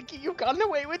yourselves into thinking you've gotten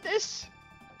away with this!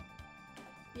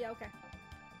 Yeah, okay.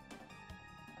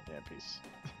 Yeah, peace.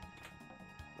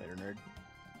 Later, nerd.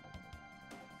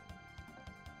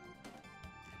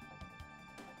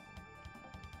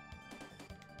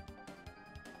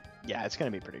 Yeah, it's gonna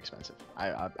be pretty expensive.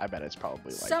 I bet it's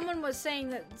probably like. Someone was saying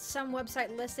that some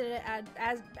website listed it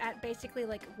at basically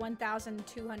like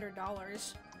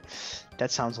 $1,200.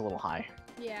 That sounds a little high.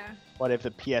 Yeah. What if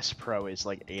the PS Pro is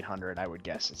like 800? I would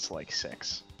guess it's like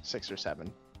 6 or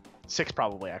 7. 6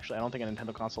 probably, actually. I don't think a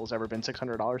Nintendo console has ever been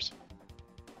 $600.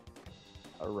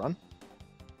 A run?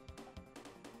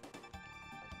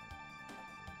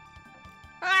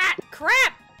 Ah,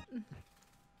 crap!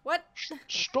 What?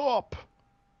 Stop!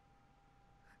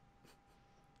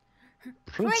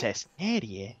 Princess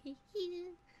Nadia.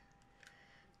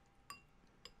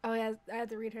 Oh yeah, I had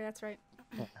to read her. That's right.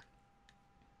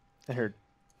 I heard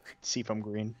Seafoam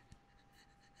Green.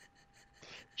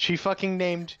 She fucking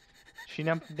named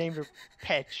her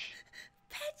Petch.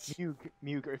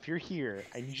 Mug, if you're here,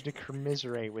 I need you to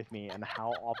commiserate with me on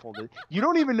how awful this. You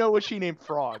don't even know what she named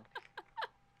Frog.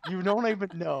 You don't even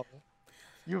know.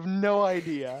 You have no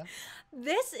idea.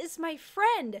 This is my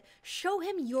friend. Show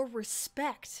him your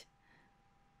respect.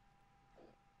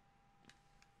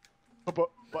 But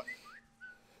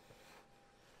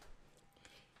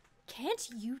Can't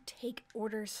you take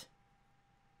orders?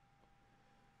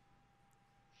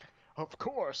 of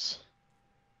course.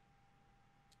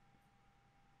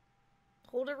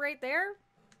 Hold it right there.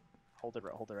 Hold it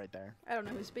right there. I don't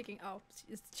know who's speaking. Oh,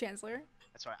 it's the Chancellor.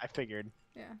 That's right. I figured.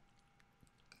 Yeah.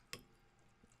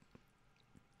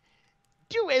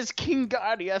 Do as King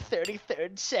Guardia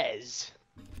 33rd says.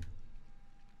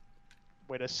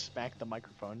 Way to smack the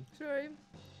microphone. Sorry.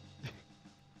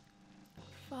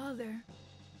 Father.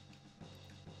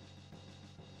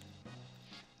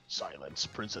 Silence,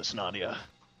 Princess Nadia.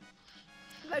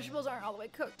 Vegetables aren't all the way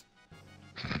cooked.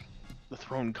 The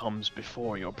throne comes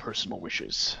before your personal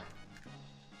wishes.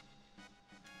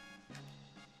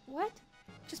 What?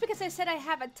 Just because I said I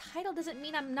have a title doesn't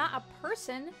mean I'm not a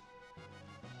person.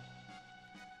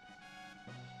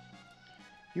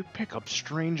 You pick up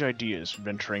strange ideas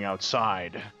venturing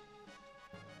outside.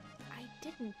 I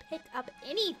didn't pick up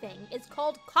anything. It's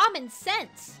called common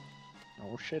sense.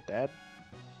 Oh shit, Dad.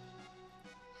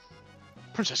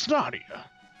 Princess Nadia!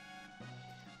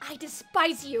 I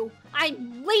despise you.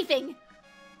 I'm leaving.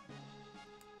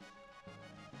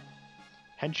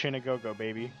 Henshin a go-go,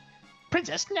 baby.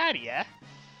 Princess Nadia!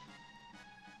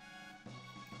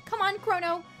 Come on,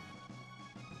 Chrono.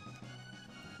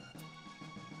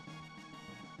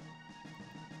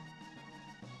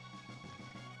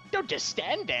 Don't just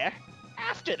stand there.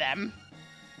 After them.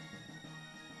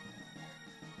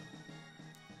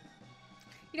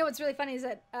 You know what's really funny is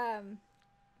that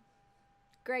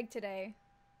Greg today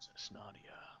Princess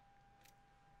Nadia.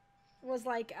 was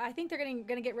like, I think they're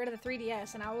gonna get rid of the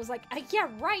 3DS, and I was like, yeah,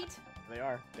 right. They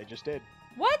are. They just did.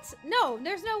 What? No,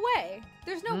 there's no way.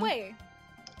 There's no way.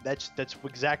 That's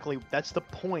the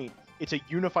point. It's a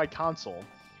unified console.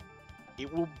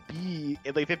 It will be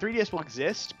like the 3DS will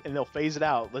exist, and they'll phase it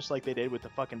out, just like they did with the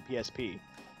fucking PSP.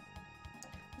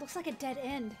 Looks like a dead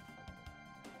end.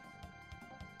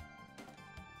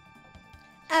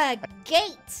 A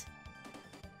gate.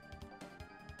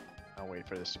 I'll wait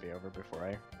for this to be over before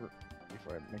I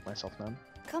make myself known.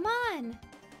 Come on.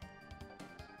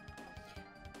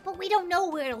 But we don't know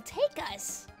where it'll take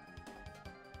us.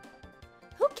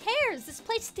 Who cares? This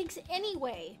place stinks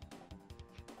anyway.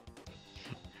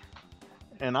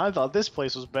 And I thought this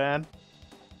place was bad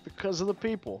because of the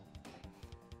people.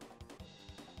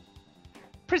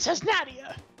 Princess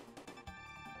Nadia!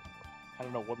 I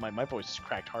don't know what my voice is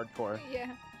cracked hardcore.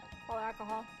 Yeah. All the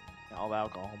alcohol. All the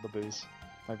alcohol, the booze,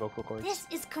 my vocal cords. This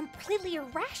is completely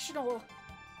irrational.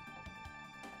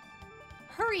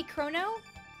 Hurry, Chrono.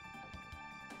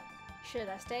 Should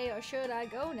I stay or should I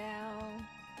go now?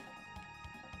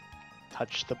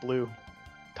 Touch the blue.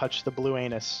 Touch the blue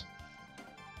anus.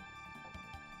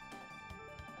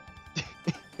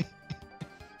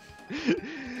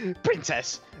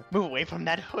 Princess, move away from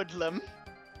that hoodlum.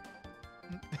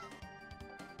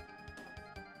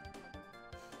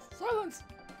 Silence.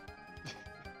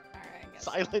 All right. I guess.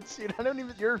 Silence.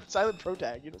 You're a silent pro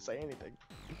tag. You don't say anything.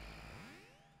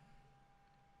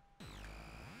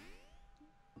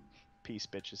 Peace,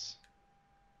 bitches.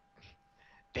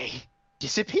 They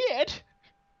disappeared.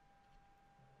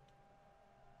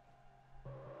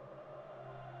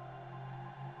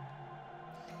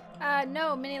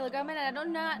 No, Mini Legoman, I do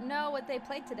not know what they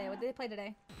played today. What did they play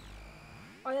today?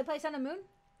 Or they play Sun and Moon?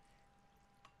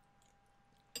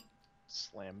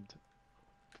 Slammed.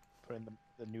 Putting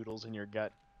the noodles in your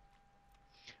gut.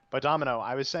 But Domino,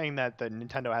 I was saying that the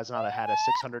Nintendo has not had a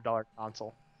 $600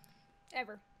 console.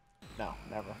 Ever. No,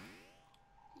 never.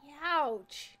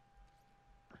 Ouch.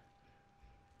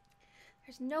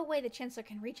 There's no way the Chancellor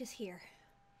can reach us here.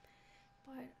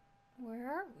 But where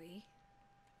are we?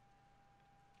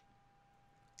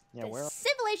 Yeah, The where?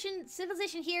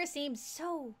 civilization here seems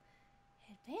so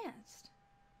advanced.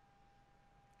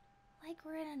 Like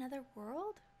we're in another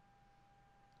world?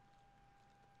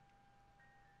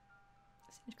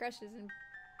 Since Crash is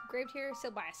engraved here,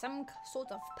 sealed by some sort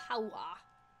of power.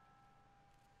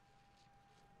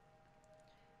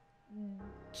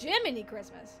 Jiminy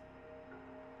Christmas.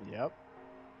 Yep.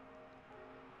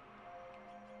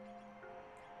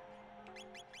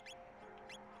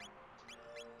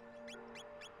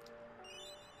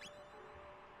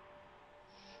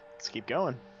 Let's keep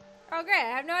going. Oh great,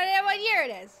 I have no idea what year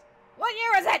it is. What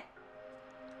year is it?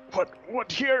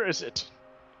 What year is it?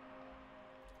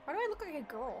 Why do I look like a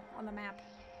girl on the map?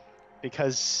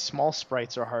 Because small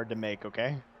sprites are hard to make,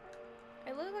 okay?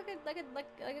 I look like a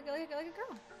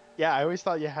girl. Yeah, I always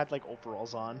thought you had like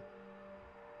overalls on.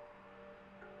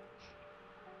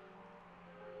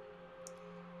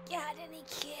 Got any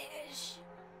cash?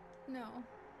 No.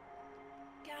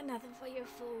 Got nothing for you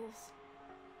fools.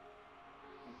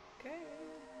 Okay.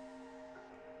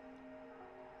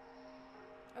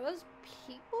 Are those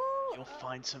people? You'll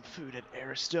find some food at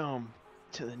Arisdome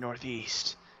to the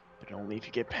northeast, but only if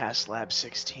you get past Lab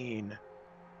 16.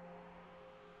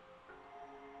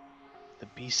 The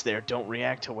beasts there don't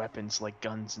react to weapons like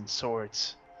guns and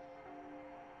swords.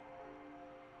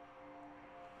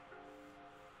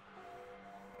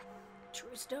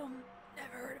 Trustome?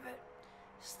 Never heard of it.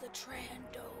 It's the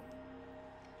Trandome.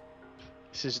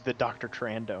 This is the Dr.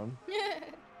 Trandone.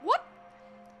 What?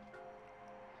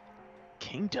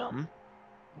 Kingdom?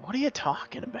 What are you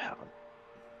talking about?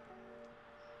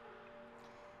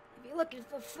 If you're looking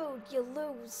for food, you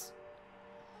lose.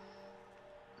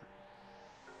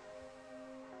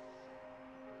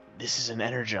 This is an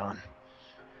energon.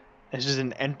 This is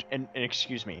an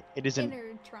excuse me. It is an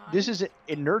Inertron. This is an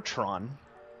inertron.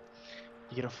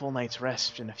 You get a full night's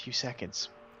rest in a few seconds,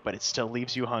 but it still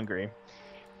leaves you hungry.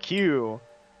 Cue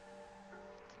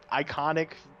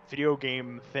iconic video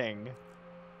game thing.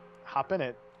 Hop in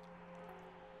it.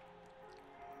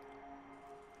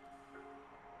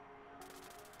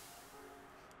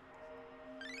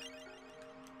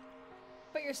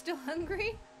 But you're still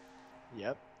hungry?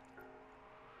 Yep.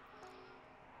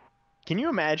 Can you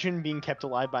imagine being kept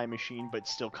alive by a machine but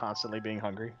still constantly being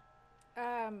hungry?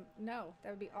 No, that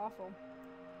would be awful.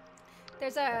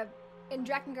 There's a in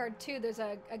Drakengard 2, there's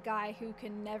a guy who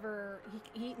can never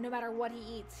he no matter what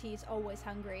he eats, he's always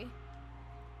hungry.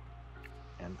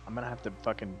 And I'm gonna have to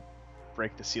fucking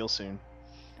break the seal soon.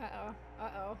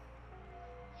 Uh-oh.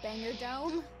 Banger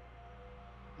Dome?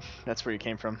 That's where you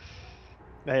came from.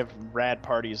 They have rad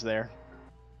parties there.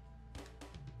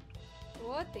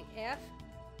 What the F?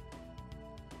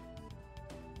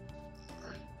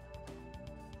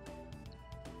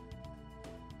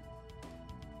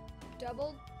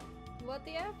 Double? What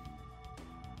the F?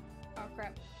 Oh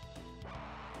crap.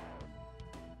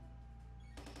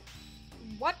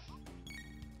 What?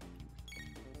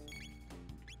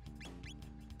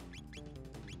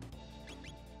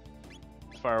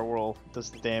 Fire Whirl does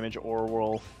the damage, Aura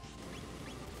Whirl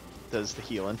does the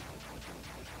healing.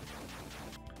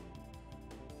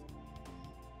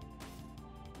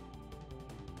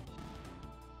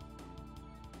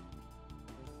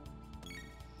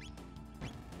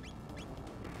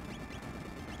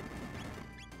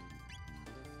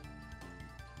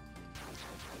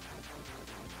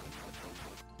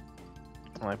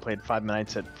 Well, I played Five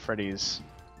Nights at Freddy's.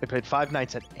 I played Five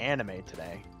Nights at Anime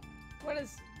today. What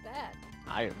is that?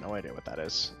 I have no idea what that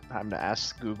is. I'm gonna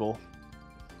ask Google.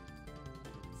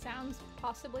 Sounds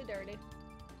possibly dirty.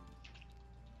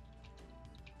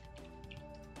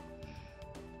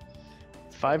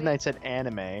 Five Nights at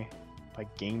Anime by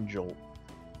Game Jolt.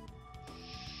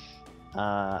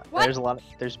 What?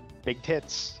 There's big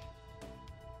tits.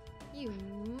 You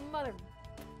mother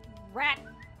rat.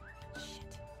 Shit.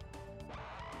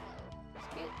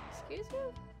 Excuse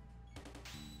you?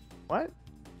 What?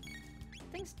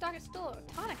 Thing's still a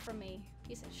tonic from me.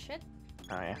 Piece of shit.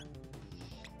 Oh yeah.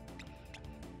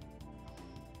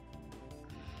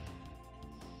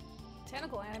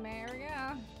 Tentacle anime, here we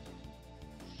go.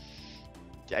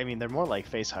 I mean, they're more like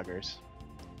face huggers.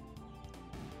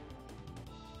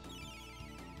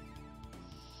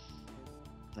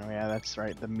 Oh yeah, that's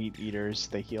right. The meat eaters,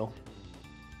 they heal.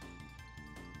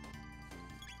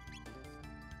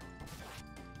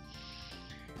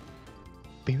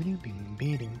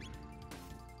 Beating.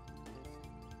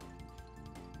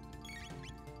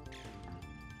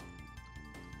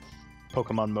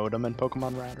 Pokemon Modem and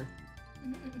Pokemon Router.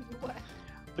 What?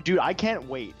 But dude, I can't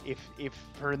wait if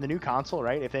for the new console,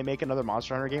 right? If they make another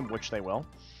Monster Hunter game, which they will,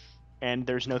 and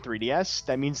there's no 3DS,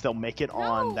 that means they'll make it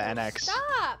on the NX.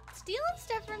 Stop stealing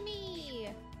stuff from me.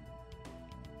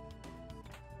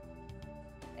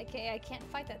 Okay, I can't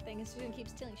fight that thing. It's just gonna keep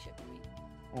stealing shit from me.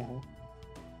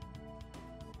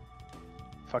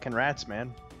 Fucking rats,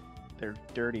 man. They're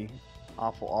dirty,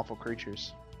 awful, awful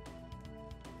creatures.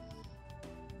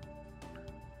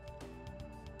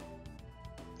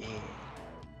 Yeah.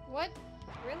 What?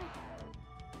 Really?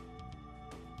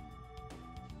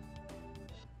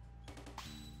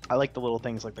 I like the little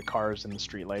things like the cars and the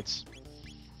streetlights.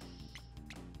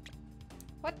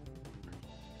 What?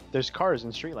 There's cars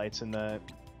and streetlights in the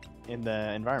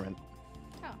environment.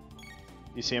 Oh.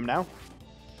 You see them now?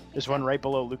 There's one right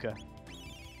below Luca.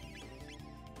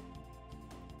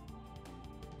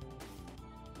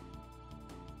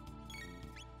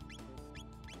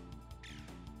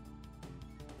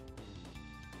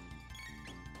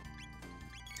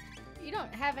 You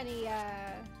don't have any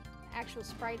actual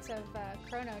sprites of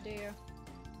Chrono, do you?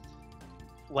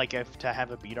 Like if to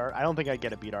have a beat art, I don't think I'd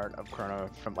get a beat art of Chrono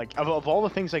from like of all the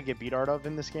things I get beat art of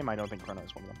in this game, I don't think Chrono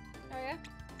is one of them. Oh yeah?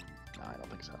 No, I don't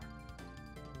think so.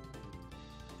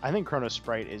 I think Chrono's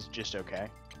sprite is just okay.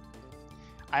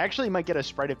 I actually might get a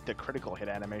sprite of the critical hit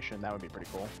animation. That would be pretty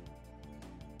cool.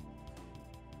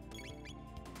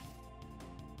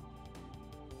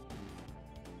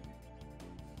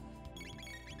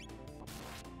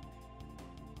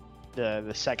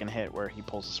 The second hit where he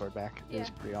pulls the sword back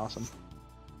is pretty awesome.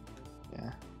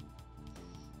 Yeah.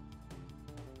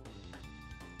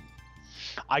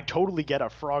 I totally get a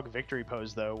frog victory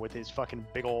pose though with his fucking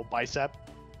big old bicep.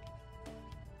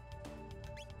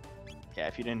 Yeah,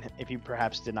 if you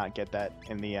perhaps did not get that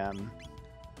in the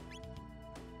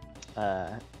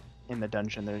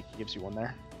dungeon, there gives you one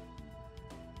there.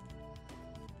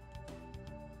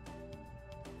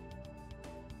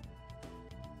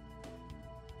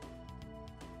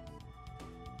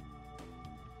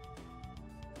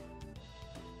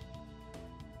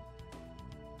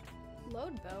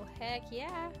 Load bow, heck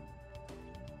yeah.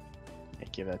 Yeah,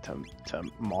 give that to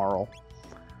Marl.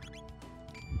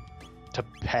 To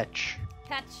Petch.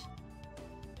 Patch.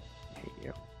 I hate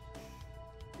you.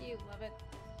 You love it.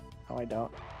 No, I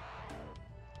don't.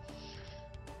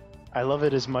 I love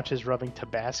it as much as rubbing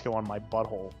Tabasco on my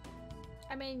butthole.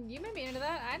 I mean, you may be into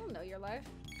that. I don't know your life.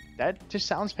 That just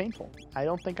sounds painful. I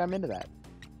don't think I'm into that.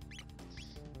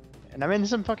 And I'm into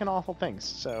some fucking awful things,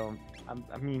 so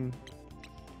I mean.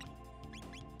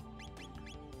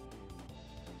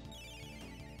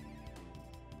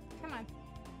 Come on.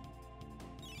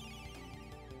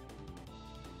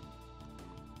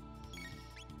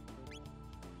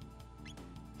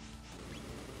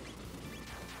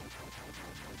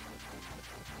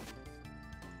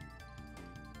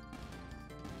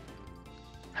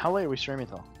 How late are we streaming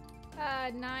till?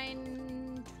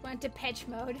 9 went to patch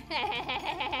mode.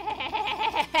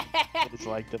 It's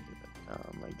like the. Oh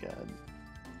my god.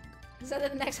 Is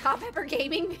that the next Hot Pepper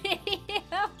Gaming video?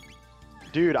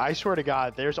 Dude, I swear to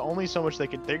God, there's only so much they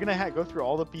could. They're gonna go through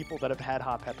all the people that have had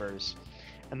hot peppers,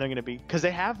 and they're gonna be because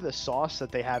they have the sauce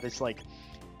that they have. It's like,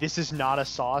 this is not a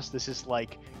sauce. This is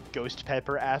like ghost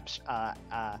pepper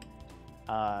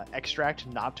extract,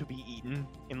 not to be eaten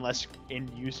unless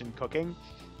used in cooking.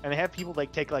 And they have people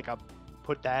like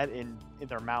put that in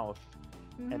their mouth,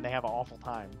 and they have an awful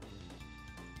time.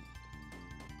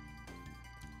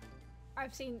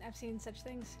 I've seen such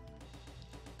things.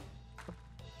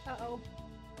 Uh-oh.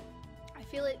 I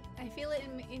feel it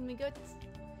in my guts.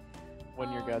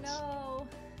 When your guts. No.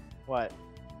 What?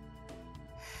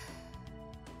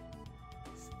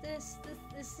 I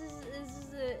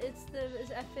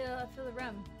feel the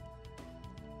rum.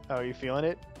 Oh, are you feeling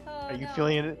it? Oh, Are you no.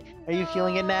 feeling it? Are you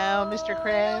feeling it now, Mr.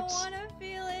 Krabs? I don't want to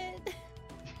feel it.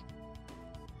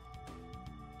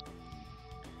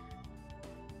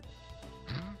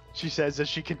 She says as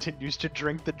she continues to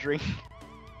drink the drink.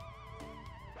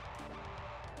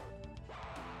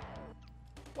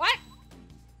 What?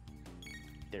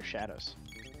 They're shadows.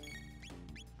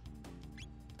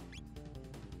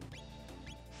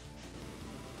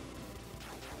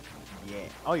 Yeah.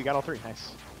 Oh, you got all three.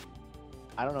 Nice.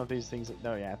 I don't know if these things.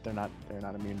 No, yeah, they're not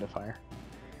immune to fire.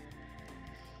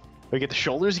 We get the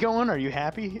shoulders going. Are you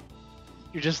happy?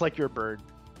 You're just like your bird.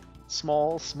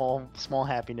 Small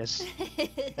happiness.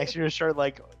 Next, you're gonna start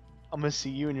like, I'm gonna see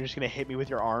you, and you're just gonna hit me with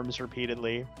your arms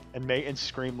repeatedly and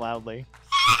scream loudly.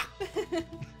 I'm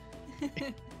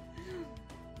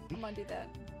gonna do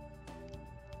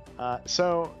that.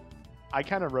 So, I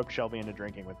kind of roped Shelby into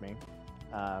drinking with me.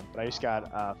 But I just got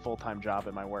a full-time job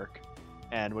at my work,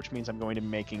 and which means I'm going to be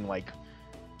making like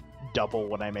double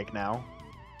what I make now,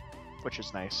 which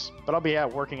is nice. But I'll be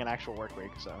working an actual work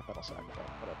week, so that'll suck. But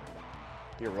whatever.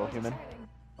 Be a real human. Exciting.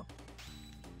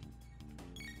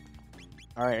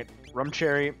 All right, rum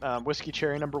cherry, whiskey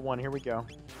cherry number 1. Here we go.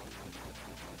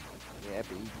 Yeah,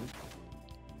 baby.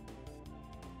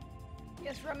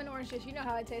 Yes, rum and orange juice. You know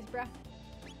how it tastes, bruh.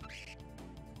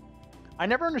 I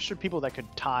never understood people that could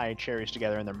tie cherries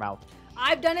together in their mouth.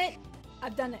 I've done it.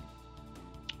 I've done it.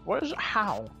 What is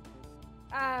how?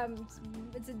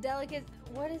 It's a delicate.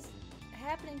 What is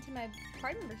happening to my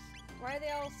partners? Why are they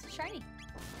all shiny?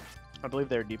 I believe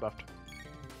they're debuffed.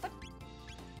 What?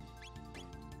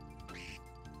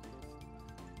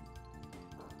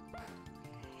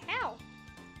 How?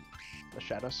 The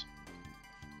shadows.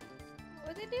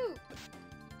 What do they do?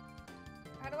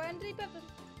 How do I undebuff them?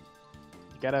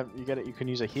 You can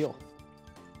use a heal.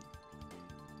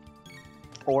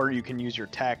 Or you can use your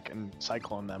tech and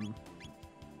cyclone them.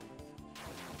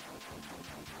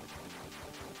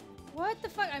 What the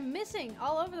fuck? I'm missing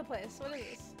all over the place. What is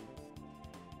this?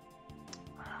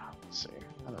 Let's see.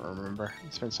 I don't remember.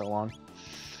 It's been so long.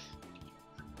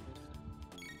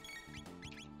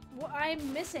 What?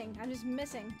 I'm missing. I'm just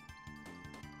missing.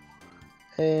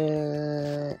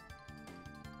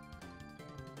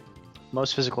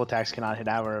 Most physical attacks cannot hit,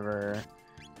 however.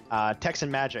 Text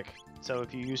and magic. So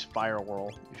if you use Fire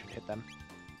Whirl, you should hit them.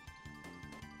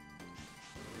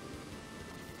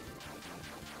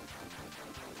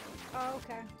 Oh,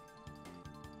 okay.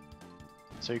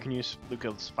 So you can use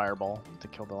Luca's Fireball to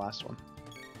kill the last one.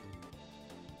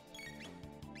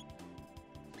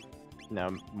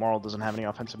 No, Moral doesn't have any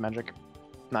offensive magic.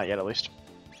 Not yet, at least.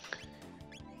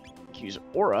 You can use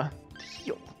Aura to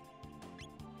heal.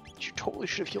 You totally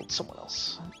should have healed someone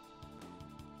else.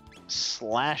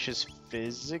 Slash is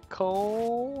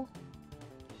physical.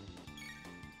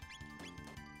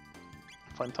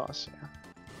 Fun toss, yeah.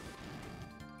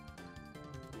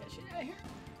 Get shit out of here.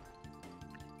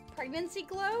 Pregnancy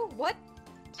glow? What?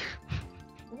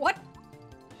 What?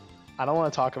 I don't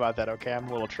want to talk about that, okay? I'm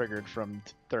a little triggered from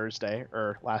Thursday,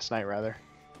 or last night, rather.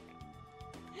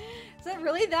 Is that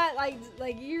really that, like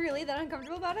you really that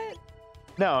uncomfortable about it?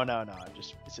 No.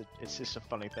 It's just a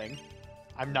funny thing.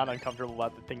 I'm not uncomfortable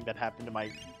about the thing that happened to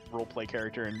my roleplay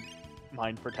character in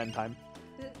Mind Pretend Time.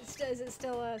 Is it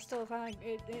still kind of like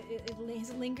it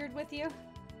has lingered with you?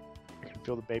 I can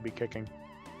feel the baby kicking.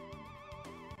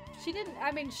 She didn't.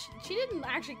 I mean, she didn't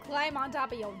actually climb on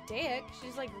top of your dick. She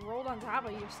just like rolled on top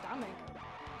of your stomach.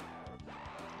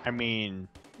 I mean,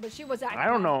 But she was acting. I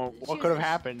don't know she what was- could have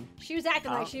happened. She was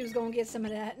acting like she was gonna get some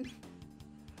of that.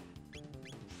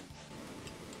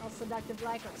 All seductive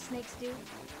like snakes do.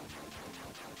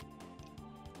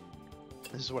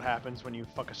 This is what happens when you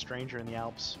fuck a stranger in the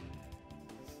Alps.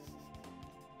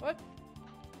 What?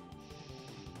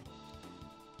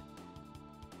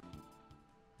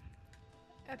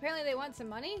 Apparently they want some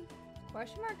money?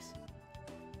 Question marks?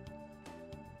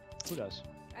 Who does?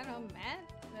 I don't know, Matt?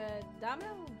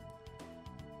 Domino?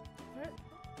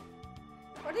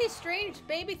 What are these strange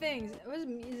baby things?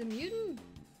 Is it a mutant?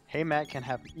 Hey, Matt can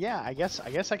have. Yeah, I guess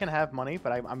I can have money,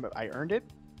 but I earned it.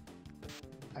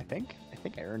 I think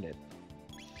I earned it.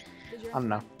 Did you I don't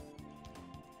know.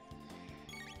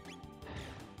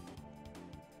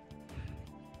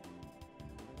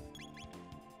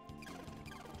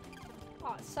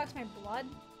 Oh, it sucks my blood.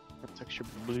 That sucks your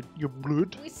blood. Your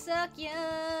blood. We suck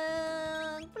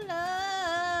young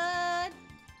blood.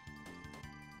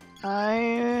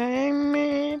 I'm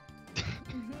it.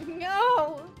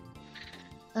 No.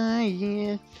 I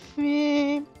am.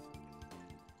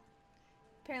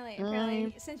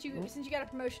 Apparently, since you got a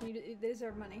promotion, you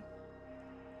deserve money.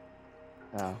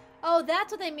 Oh. Oh,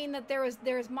 that's what they mean. That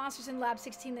there's monsters in Lab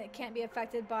 16 that can't be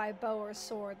affected by bow or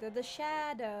sword. They're the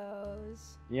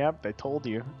shadows. Yep, they told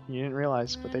you. You didn't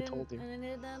realize, but they told you. And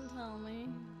it didn't tell me.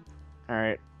 All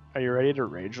right, are you ready to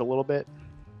rage a little bit?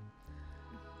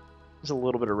 There's a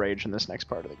little bit of rage in this next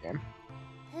part of the game.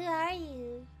 Who are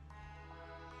you?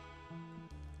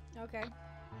 Okay.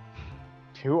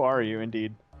 Who are you,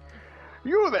 indeed?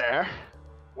 You there?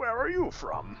 Where are you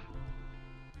from?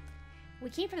 We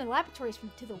came from the laboratories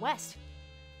to the west.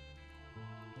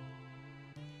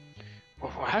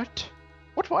 What?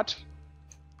 What?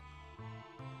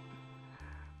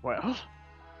 Well,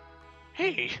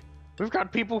 hey, we've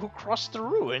got people who crossed the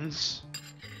ruins.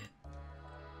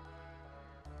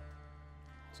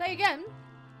 Say again.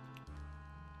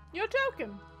 Your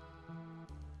token.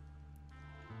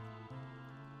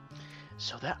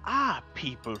 So there are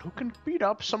people who can beat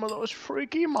up some of those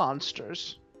freaky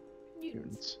monsters.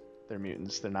 Mutants. They're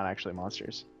mutants. They're not actually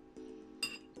monsters.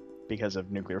 Because of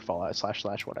nuclear fallout /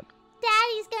 whatever.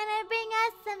 Daddy's gonna bring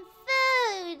us some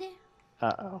food.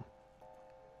 Uh-oh.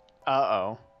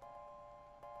 Uh-oh.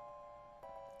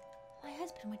 My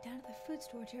husband went down to the food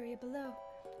storage area below.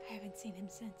 I haven't seen him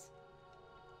since.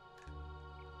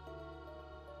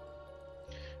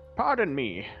 Pardon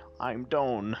me. I'm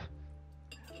Doan.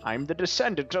 I'm the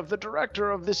descendant of the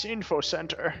director of this info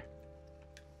center.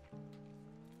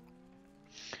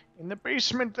 In the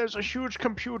basement, there's a huge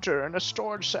computer and a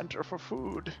storage center for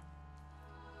food.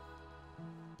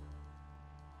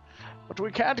 But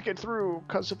we can't get through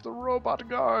because of the robot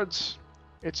guards.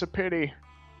 It's a pity.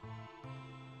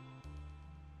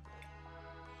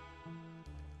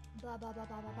 Blah, blah, blah,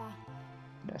 blah, blah, blah.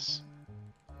 Yes.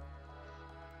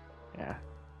 Yeah.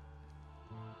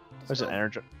 There's an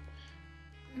energy.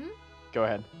 Hmm? Go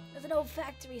ahead. There's an old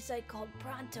factory site called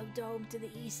Pronto Dome to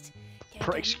the east.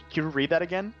 Can you read that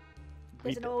again?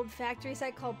 There's an old factory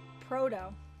site called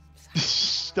Proto.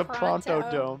 The Pronto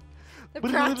Dome. The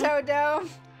Pronto Dome.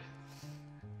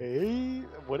 Hey,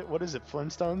 what is it?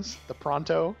 Flintstones? The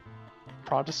Pronto?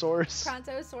 Prontosaurus?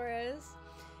 Prontosaurus.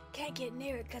 Can't get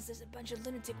near it because there's a bunch of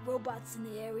lunatic robots in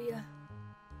the area.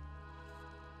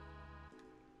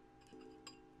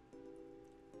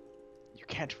 You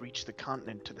can't reach the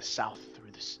continent to the south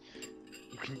through this.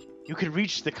 You can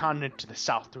reach the continent to the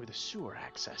south through the sewer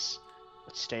access,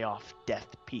 but stay off Death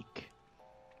Peak.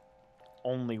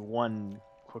 Only one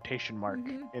quotation mark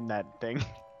in that thing.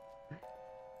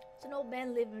 There's an old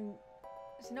man living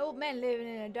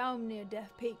in a dome near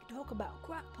Death Peak. Talk about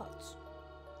crackpots.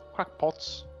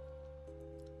 Crackpots.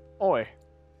 Oi.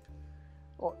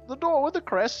 Oh, the door with the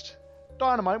crest.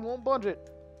 Dynamite won't budge it.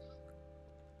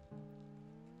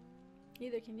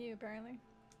 Neither can you, apparently.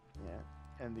 Yeah,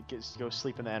 and go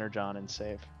sleep in the Energon and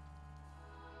save.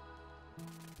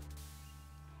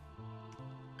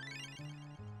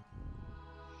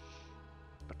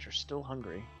 But you're still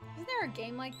hungry. Isn't there a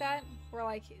game like that where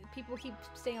like people keep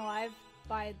staying alive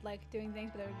by like doing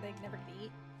things, but they're like never gonna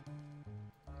eat?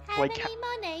 How Like many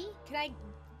money?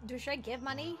 Should I give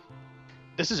money?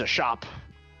 This is a shop.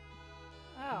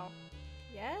 Oh,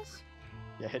 yes.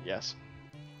 Yeah, hit yes.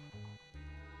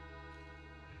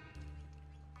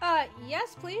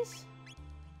 Yes, please.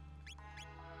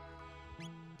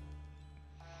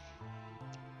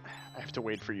 I have to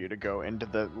wait for you to go into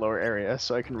the lower area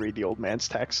so I can read the old man's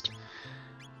text.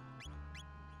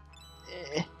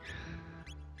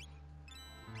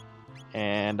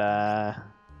 And, yeah,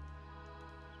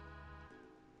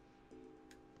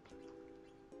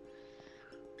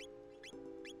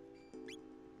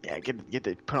 get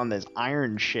to put on this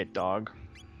iron shit, dog.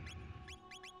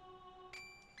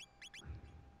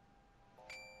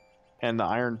 And the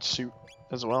iron suit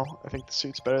as well. I think the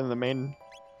suit's better than the main.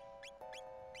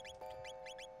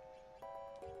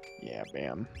 Yeah,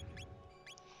 bam.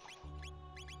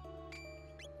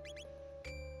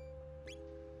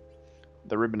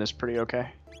 The ribbon is pretty okay.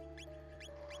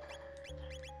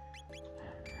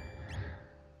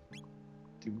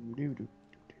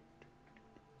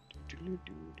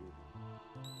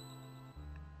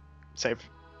 Save.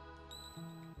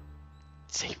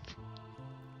 Save.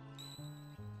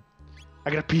 I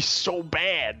gotta pee so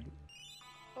bad.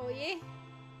 Oh yeah.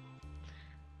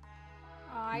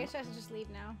 Oh, I guess I should just leave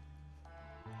now.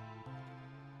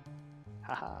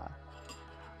 Haha.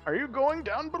 Are you going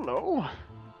down below?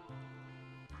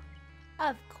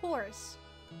 Of course.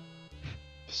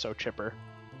 So chipper.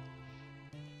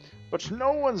 But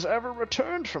no one's ever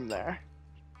returned from there.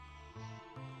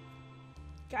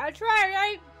 Gotta try,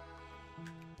 right?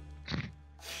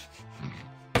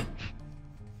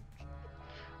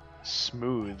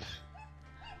 Smooth.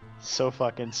 So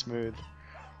fucking smooth.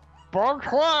 But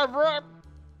try, bro.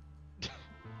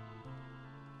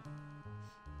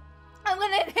 I'm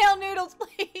gonna inhale noodles,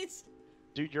 please.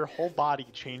 Dude, your whole body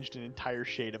changed an entire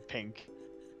shade of pink.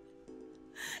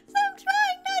 So I'm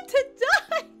trying not to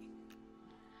die.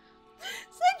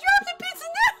 So I dropped a piece of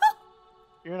noodle.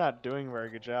 You're not doing a very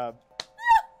good job.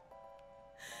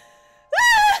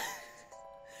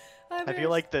 I feel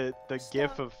like the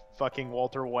gif of fucking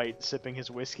Walter White sipping his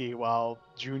whiskey while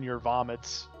Junior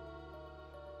vomits.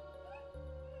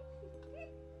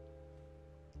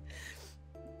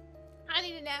 I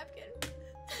need a napkin.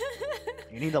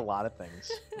 You need a lot of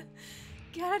things.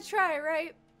 Gotta try,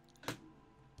 right?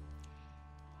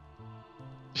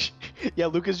 Yeah,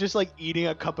 Luca's just like eating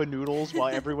a cup of noodles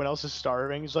while everyone else is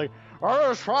starving. He's like, oh,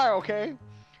 let's try, okay?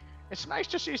 It's nice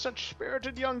to see such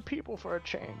spirited young people for a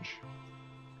change.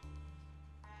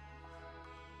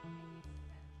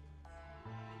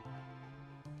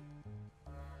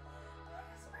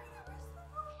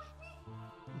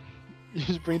 You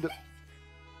just bring the.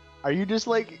 Are you just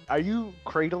like? Are you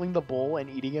cradling the bowl and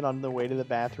eating it on the way to the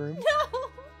bathroom? No.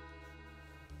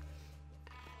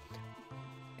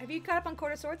 Have you caught up on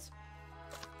Court of Swords?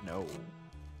 No.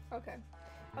 Okay.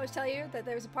 I was telling you that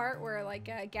there was a part where like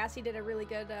Gassy did a really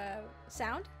good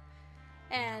sound,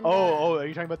 and Are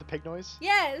you talking about the pig noise?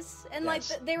 yes, and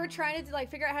Yes. like they were trying to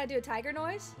like figure out how to do a tiger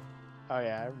noise, Oh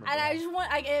yeah, I remember. and that. I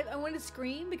just I wanted to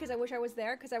scream because I wish I was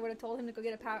there because I would have told him to go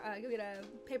get a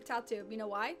paper towel tube. You know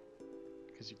why?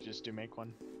 Because you just do make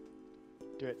one.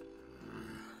 Do it.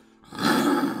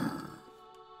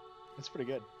 That's pretty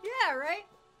good. Yeah, right.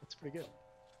 That's pretty good.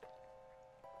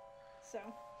 So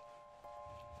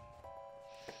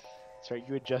That's right.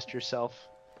 You adjust yourself.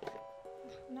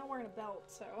 I'm not wearing a belt,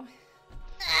 so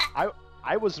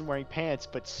I wasn't wearing pants,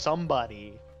 but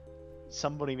somebody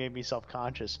made me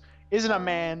self-conscious. Isn't a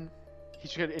man?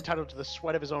 He's entitled to the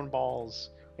sweat of his own balls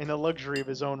and the luxury of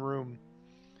his own room.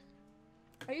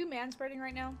 are you manspreading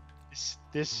right now?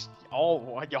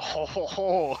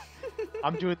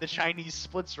 I'm doing the Chinese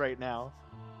splits right now.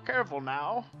 Careful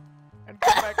now, and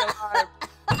come back alive.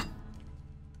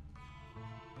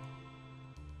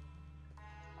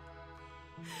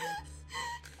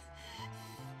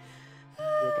 You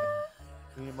okay?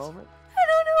 Give me a moment. I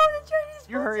don't know what the Chinese.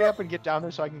 You hurry up and get down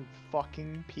there so I can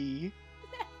fucking pee.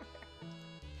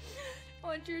 I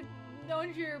want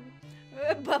your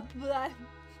blah, blah.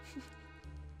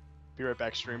 Be right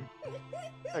back, stream.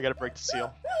 I gotta break the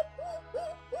seal.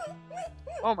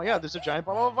 Oh my god, there's a giant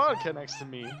bottle of vodka next to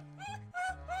me.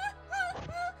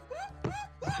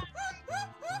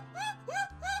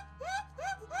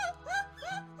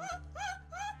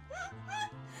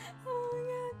 Oh my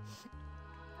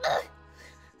god.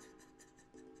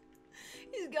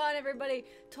 He's gone, everybody.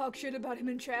 Talk shit about him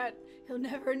in chat. He'll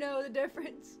never know the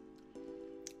difference.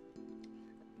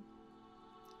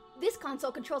 This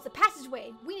console controls the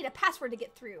passageway. We need a password to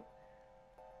get through.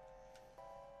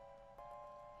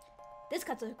 This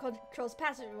console controls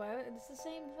passageway. It's the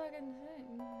same fucking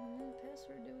thing. What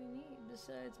password do we need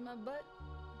besides my butt?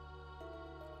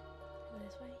 Go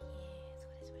this way? Yeah, let's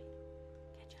go this way.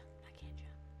 Can't jump. I can't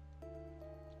jump.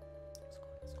 Let's go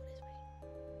this way.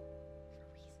 For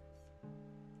reasons.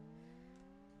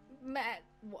 Matt,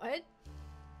 what?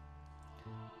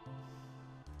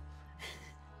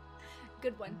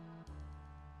 Good one.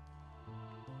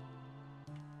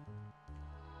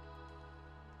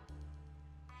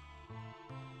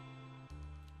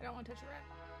 I don't want to touch a rat.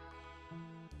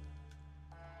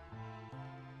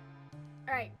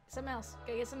 Alright, something else.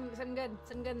 Gotta get something good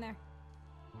in there.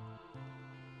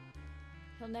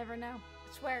 He'll never know.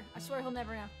 I swear he'll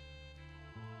never know.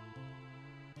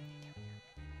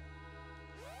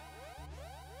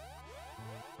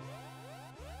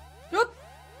 Whoop!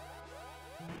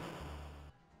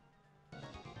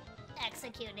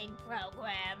 Executing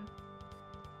program.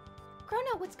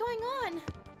 Chrono, what's going on?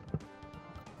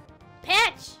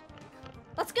 Patch!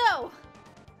 Let's go!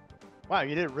 Wow,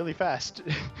 you did it really fast.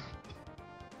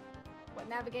 What,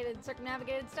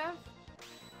 circumnavigated stuff?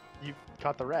 You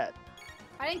caught the rat.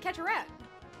 I didn't catch a rat.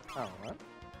 Oh, what?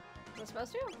 Was I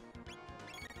supposed to?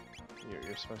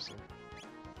 You're supposed to.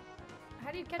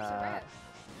 How do you catch the rat?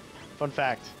 Fun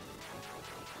fact.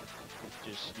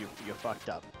 Just you fucked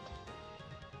up.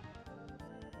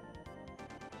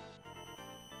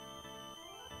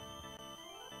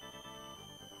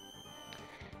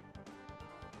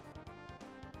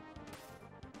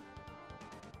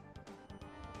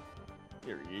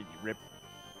 You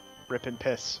rip and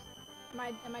piss.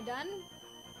 Am I done?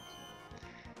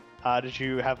 Did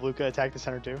you have Luca attack the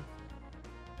center too?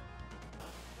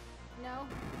 No.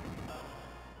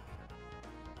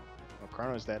 Well,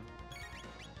 Chrono's dead.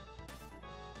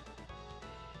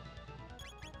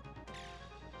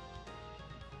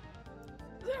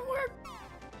 Didn't work.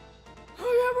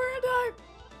 Oh yeah, we're gonna die.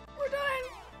 We're dying.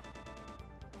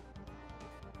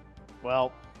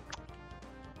 Well,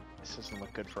 this doesn't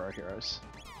look good for our heroes.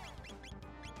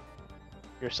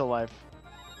 You're still alive.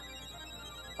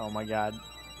 Oh my god.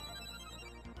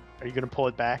 Are you gonna pull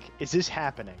it back? Is this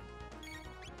happening?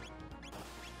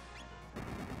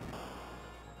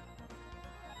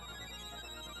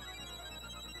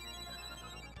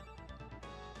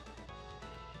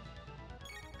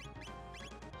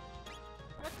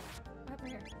 What happened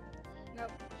here?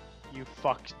 Nope. You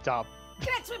fucked up.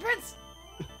 Connect, sweet prince!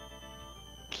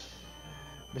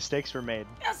 Mistakes were made.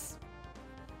 Yes!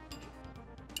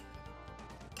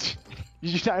 Did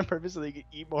you die on purpose so that you could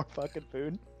eat more fucking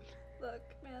food? Look,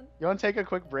 man. You want to take a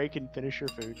quick break and finish your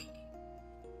food?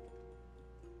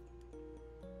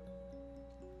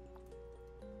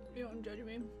 You don't judge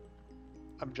me.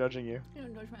 I'm judging you. You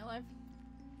don't judge my life.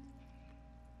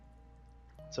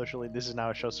 Socially, this is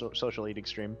now a social eating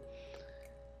stream.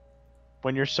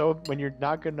 When you're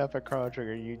not good enough at Chrono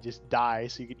Trigger, you just die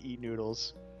so you can eat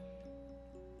noodles.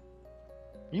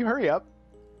 You hurry up.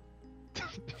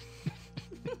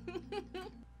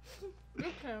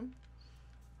 Okay.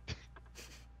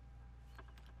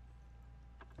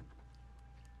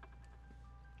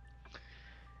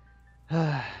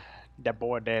 That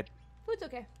boy dead. Food's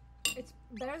okay. It's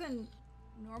better than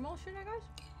normal shit, I guess.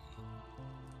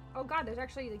 Oh god, there's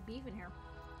actually like beef in here.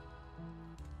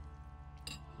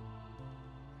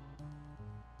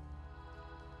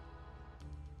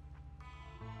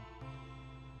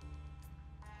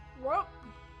 What?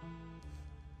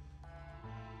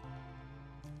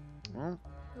 Well,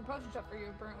 The postage up for you,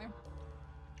 apparently.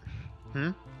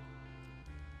 hmm?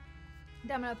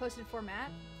 Damn it, I posted for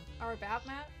Matt. Or about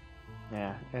Matt.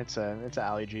 Yeah, it's a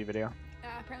Ali G video.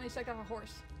 Apparently sucked off a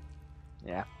horse.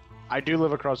 Yeah. I do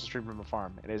live across the street from a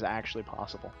farm. It is actually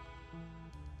possible.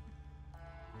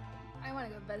 I want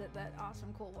to go visit that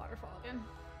awesome, cool waterfall again.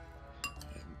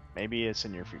 Maybe it's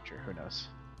in your future. Who knows?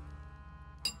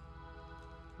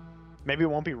 Maybe it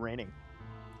won't be raining.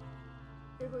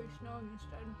 Maybe it's snowing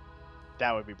instead.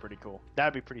 That would be pretty cool. That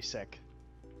would be pretty sick.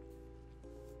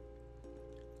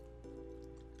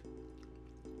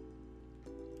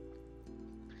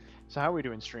 So how are we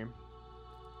doing, stream?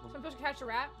 So I'm supposed to catch a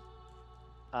rat?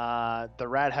 The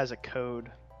rat has a code.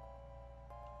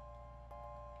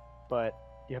 But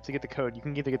you have to get the code. You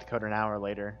can either get the code an hour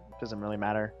later. It doesn't really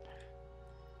matter.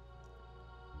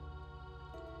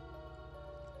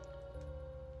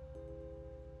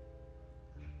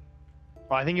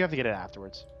 Well, I think you have to get it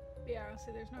afterwards. Yeah,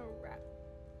 see, there's no rat.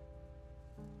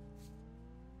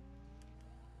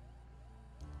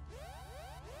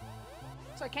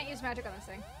 So I can't use magic on this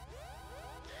thing.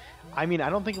 I mean, I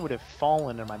don't think it would have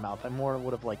fallen in my mouth. I more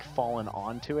would have, like, fallen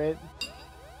onto it.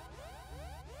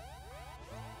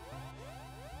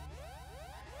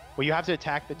 Well, you have to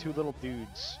attack the two little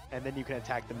dudes, and then you can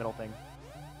attack the middle thing.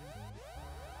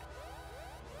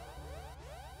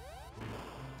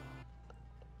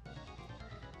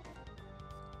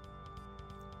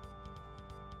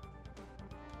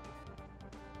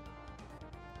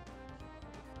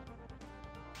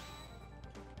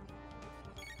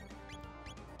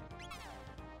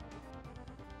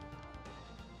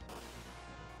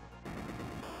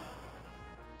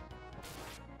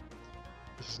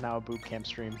 This is now a boot camp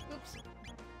stream. Oops.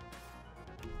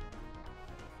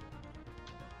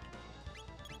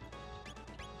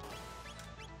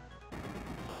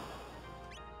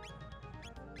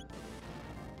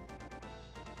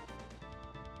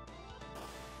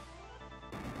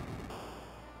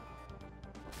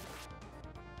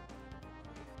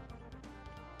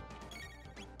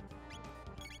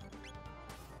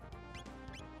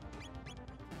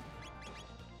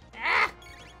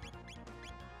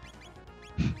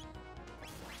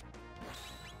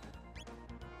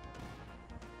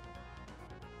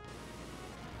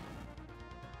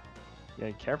 Yeah,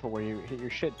 careful where you hit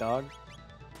your shit, dog.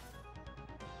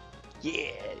 Yeah,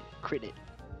 crit it.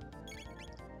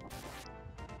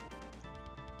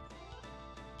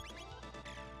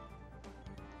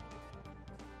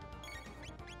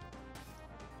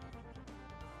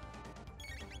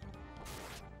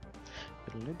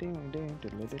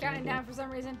 It's counting down for some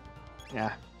reason.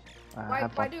 Yeah. Why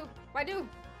have fun. do? Why do?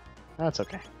 That's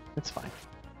okay. It's fine.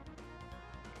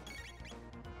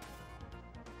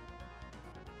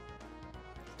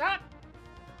 Stop!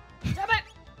 Stop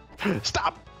it!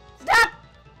 Stop! Stop!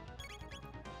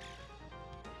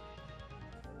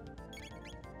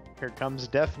 Here comes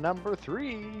death number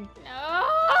 3.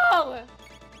 No!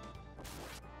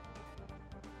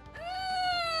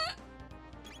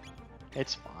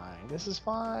 It's fine. This is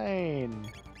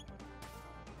fine.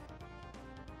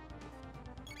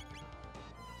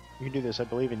 You can do this. I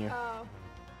believe in you. Oh.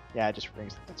 Yeah, it just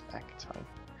brings the hits back. It's fine.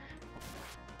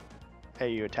 Hey,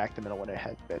 you attack the middle one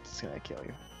ahead. That's gonna kill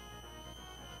you.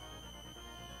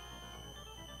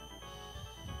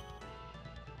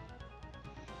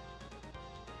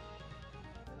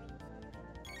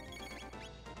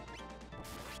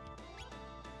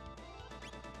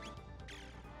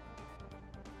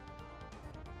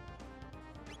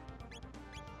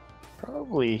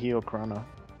 Probably heal Chrono.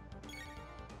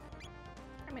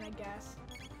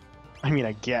 I mean,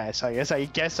 I guess. I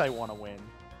guess I want to win.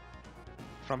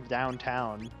 From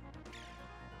downtown.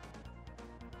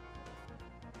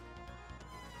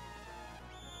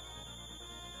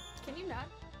 Can you not?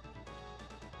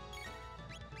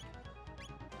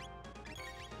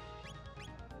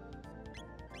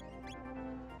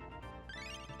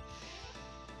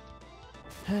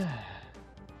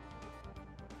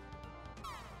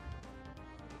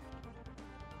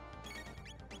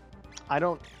 I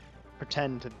don't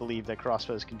pretend to believe that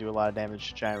crossbows can do a lot of damage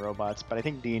to giant robots, but I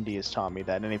think D&D has taught me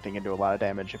that anything can do a lot of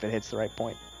damage if it hits the right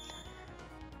point.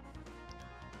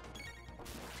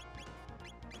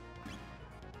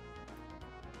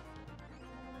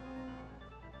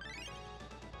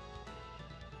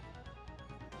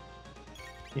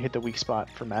 You hit the weak spot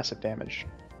for massive damage.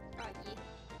 Oh, yeah.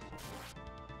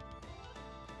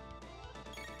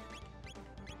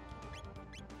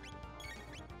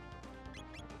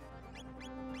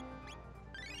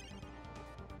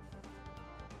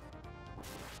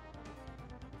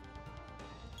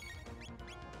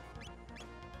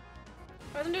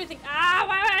 I wasn't doing anything. Ah,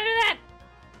 why would I do that?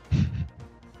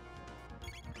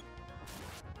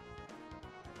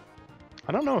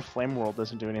 I don't know if Flame World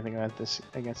doesn't do anything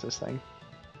against this thing.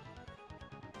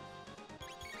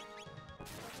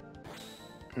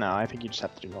 No, I think you just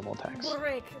have to do normal attacks.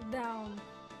 Break down.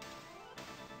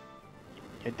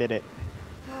 It did it.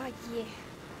 Oh, yeah.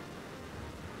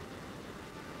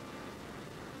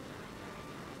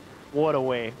 What a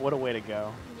way to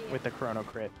go Yeah. with the Chrono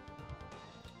crit.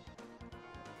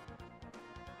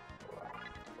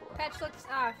 Petch looks.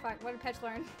 Ah, fuck. What did Petch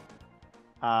learn?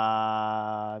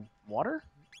 Water?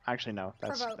 Actually, no,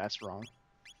 Provoke. that's wrong.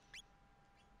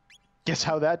 Guess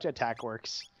how that attack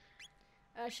works?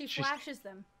 She She's- flashes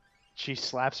them. She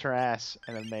slaps her ass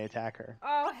and then they attack her.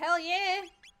 Oh, hell yeah.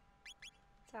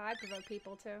 That's how I provoke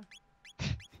people, too.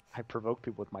 I provoke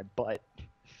people with my butt.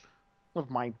 With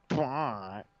my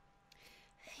butt.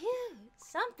 Phew,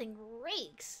 something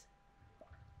reeks.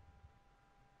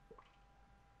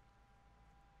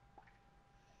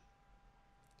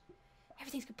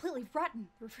 Everything's completely rotten.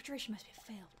 The refrigeration must have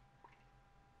failed.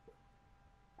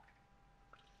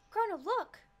 Chrono,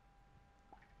 look!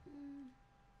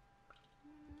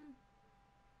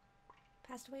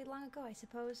 Passed away long ago, I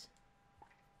suppose.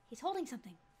 He's holding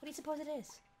something. What do you suppose it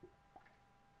is?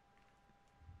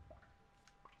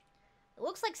 It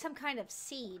looks like some kind of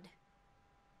seed.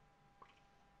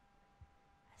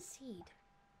 A seed.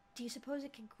 Do you suppose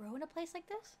it can grow in a place like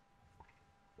this?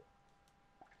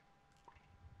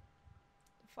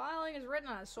 The filing is written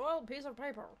on a soiled piece of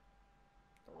paper.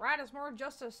 The rat is more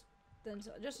justice than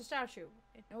just a statue.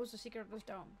 It knows the secret of this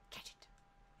dome. Catch it.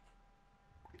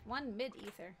 One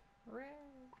mid-ether. Hooray.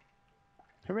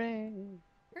 Hooray!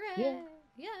 Hooray! Yeah.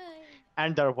 Yay!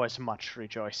 And there was much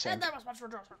rejoicing. And that was much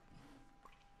rejoicing.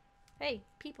 Hey,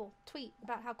 people, tweet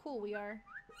about how cool we are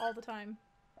all the time.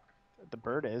 The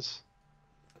bird is.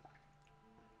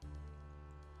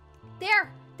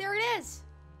 There! There it is!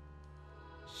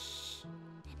 Shh!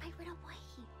 It might run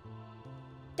away.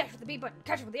 Dash with the B button,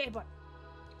 catch it with the A button.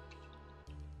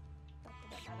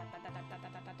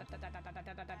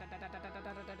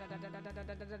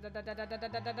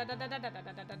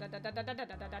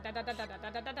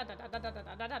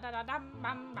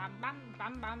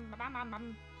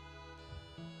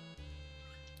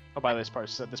 Oh, by the way,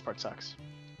 this part sucks.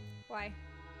 Why?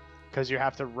 Because you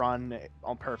have to run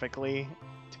all perfectly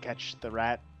to catch the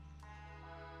rat.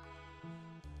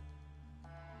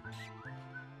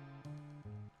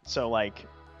 So like,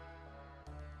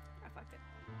 I fucked it.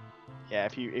 yeah,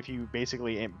 if you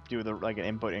basically do the an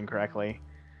input incorrectly,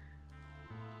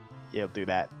 you'll do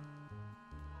that.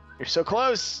 You're so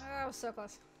close. Oh, so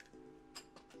close.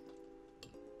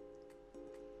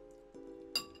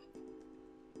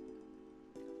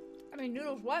 I mean,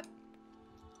 noodles, what?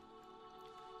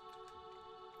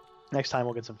 Next time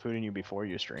we'll get some food in you before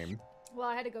you stream. Well,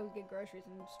 I had to go get groceries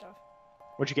and stuff.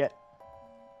 What'd you get?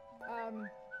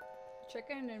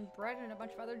 Chicken and bread and a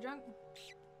bunch of other junk.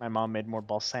 My mom made more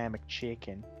balsamic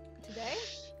chicken. Today?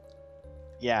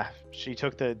 Yeah, she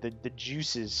took the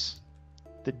juices,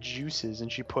 and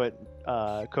she put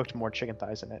cooked more chicken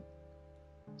thighs in it.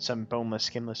 Some boneless,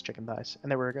 skinless chicken thighs,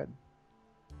 and they were good.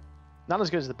 Not as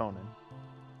good as the bone-in.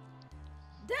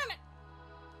 Damn it!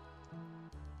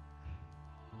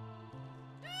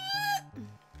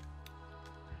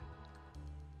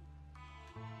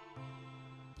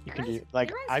 You can do like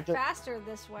It runs I've done. faster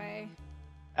this way.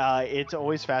 It's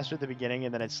always faster at the beginning,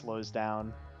 and then it slows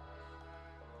down.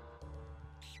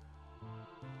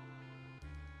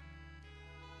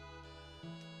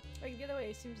 Like the other way,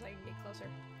 it seems like I can get closer.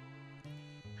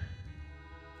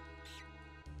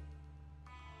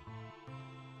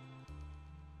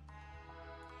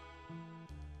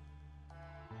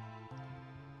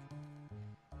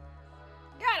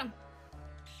 Got him!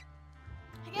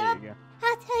 I There give you up. go.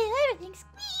 I'll tell you everything.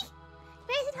 Squeak!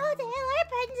 Press and hold the LR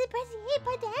buttons and press the A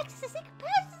button to access the secret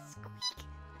password. Squeak!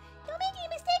 Don't make any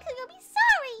mistakes or you'll be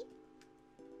sorry!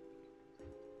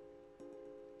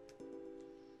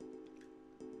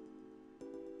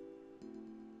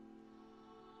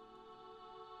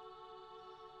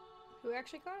 Who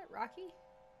actually caught it? Rocky?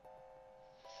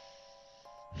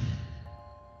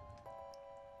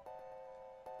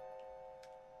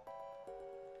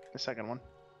 The second one.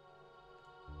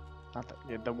 Not the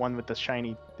yeah, the one with the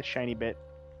shiny bit.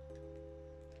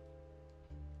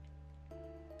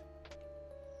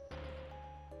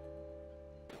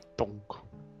 Donk.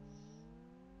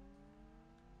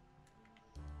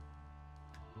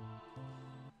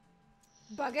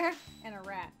 Bugger and a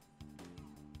rat.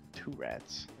 2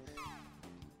 rats.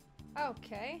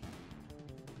 Okay.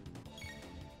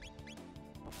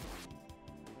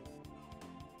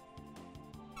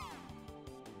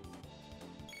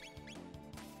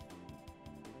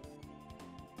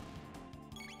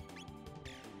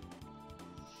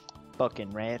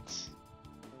 Fucking rats.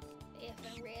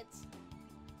 Effing rats.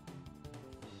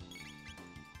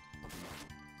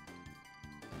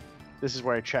 This is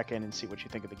where I check in and see what you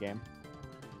think of the game.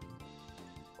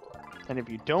 And if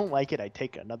you don't like it, I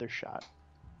take another shot.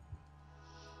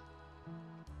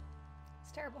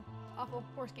 It's terrible. Awful.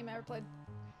 Worst game I ever played.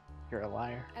 You're a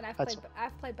liar. And I've That's-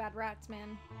 played Bad Rats,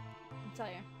 man. I'll tell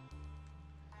you.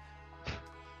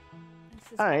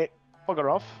 This is Alright,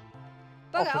 bugger off.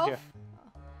 Bug off with you. off.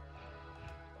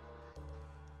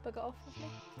 Bug off with me.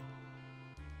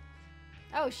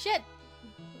 Oh shit!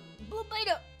 Blue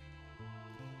beta.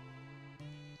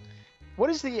 What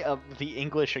is the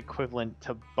English equivalent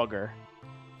to bugger?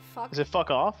 Fuck. Is it fuck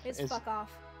off? It's fuck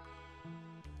off.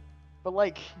 But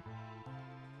like,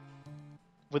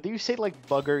 would you say like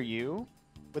bugger you?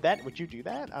 Would you do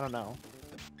that? I don't know.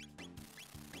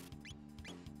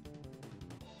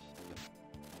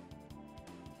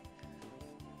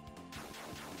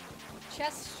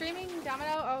 Chess streaming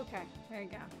domino. Oh, okay, there you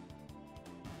go.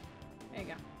 There you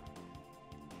go.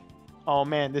 Oh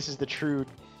man, this is the true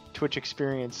Twitch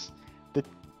experience.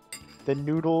 The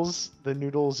noodles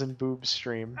and boobs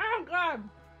stream. Oh god.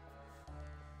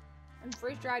 And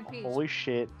freeze dried peas. Holy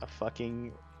shit, a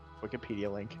fucking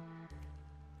Wikipedia link.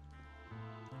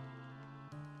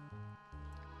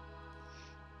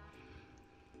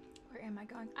 Where am I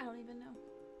going? I don't even know.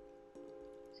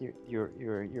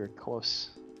 You're close.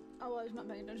 Oh, well, I was not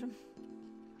paying attention.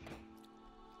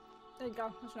 There you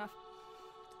go. That's enough.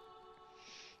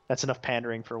 That's enough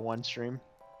pandering for one stream.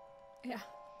 Yeah.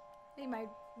 I need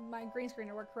my green screen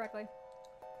to work correctly.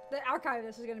 The archive of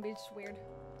this is gonna be just weird.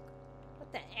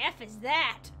 What the F is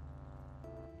that?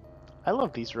 I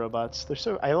love these robots.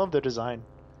 I love their design.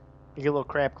 You get little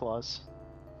crab claws.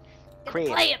 Crab.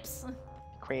 Clamps!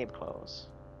 Crab claws.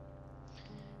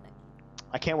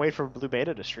 I can't wait for Blue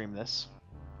Beta to stream this.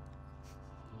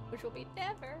 Which will be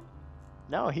never.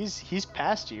 No, he's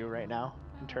past you right now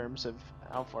in terms of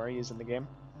how far he is in the game.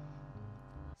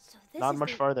 So this Not is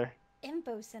much the farther.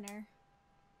 info center.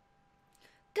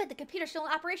 Good, the computer's still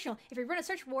operational. If we run a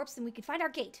search warps, then we can find our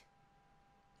gate.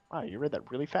 Wow, you read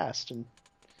that really fast. And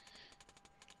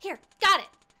Here, got it.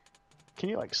 can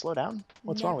you like slow down?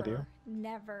 What's wrong with you?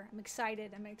 Never. I'm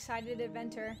excited. I'm an excited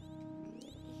adventure.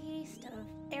 East of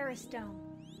Aristone.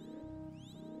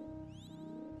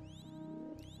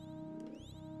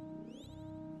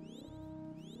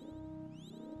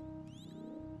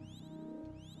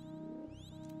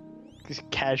 These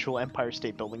casual Empire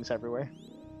State buildings everywhere.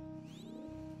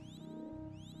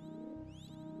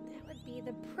 That would be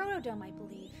the Protodome, I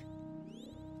believe.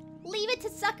 Leave it to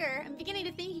Sucker. I'm beginning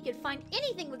to think he could find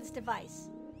anything with this device.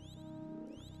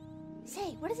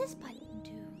 Say, what does this button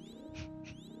do?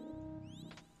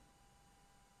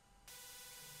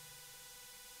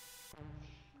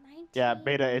 Yeah,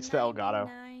 Beta, it's the Elgato.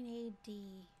 1999 AD.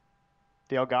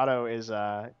 The Elgato is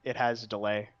it has a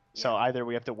delay. So Yeah. either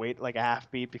we have to wait like a half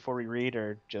beat before we read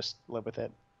or just live with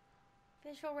it.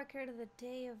 Visual record of the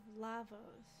Day of Lavos.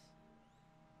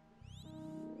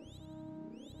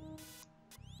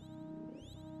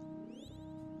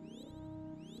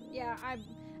 Yeah, I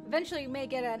eventually may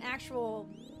get an actual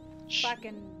Shh.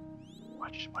 fucking.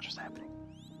 Watch what's happening.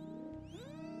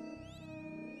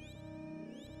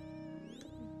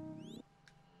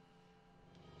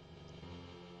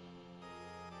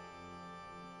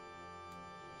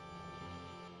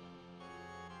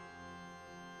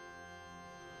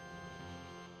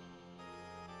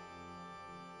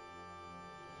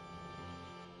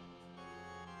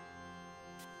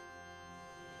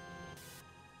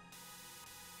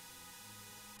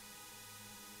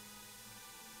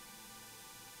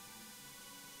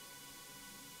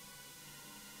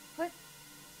 What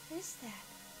is that?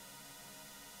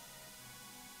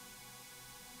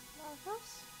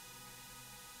 Lavos?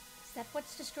 Is that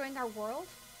what's destroying our world?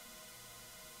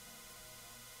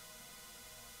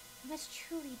 It must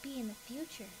truly be in the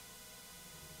future.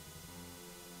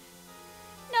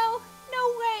 No,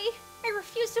 no way! I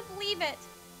refuse to believe it.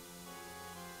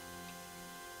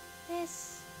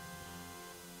 This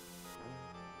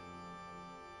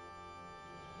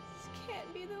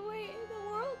can't be the way the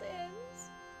world ends.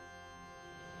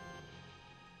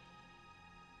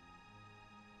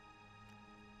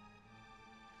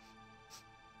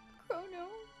 Chrono.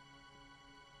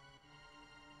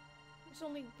 There's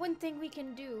only one thing we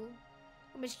can do.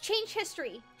 We must change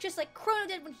history, just like Chrono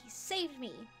did when he saved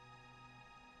me.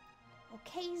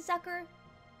 Okay, Zucker?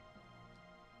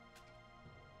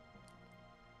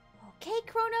 Okay,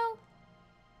 Chrono?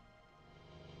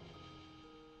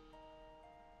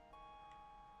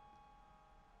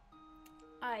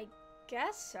 I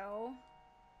guess so.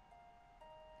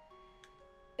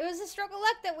 It was a stroke of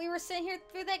luck that we were sitting here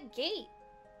through that gate.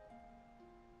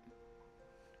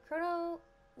 Chrono,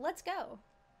 let's go.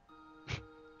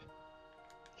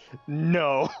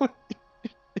 No.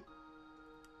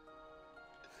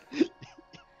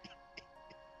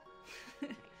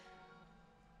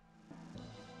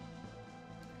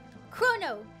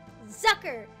 Chrono,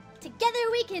 Zucker, together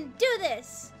we can do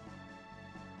this!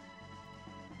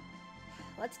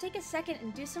 Let's take a second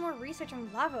and do some more research on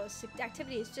Lavos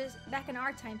activities just back in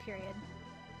our time period.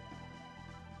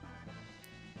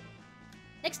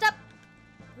 Next up,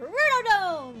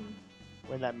 Rhododome!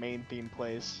 When that main theme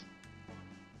plays.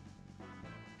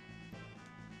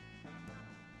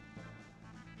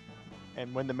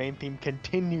 And when the main theme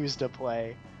continues to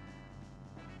play.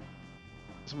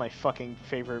 These are my fucking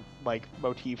favorite, like,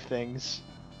 motif things.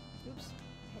 Oops,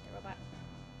 I hit the robot.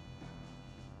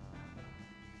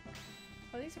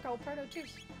 Oh, these are called Proto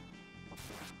 2s.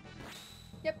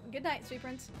 Yep, good night, sweet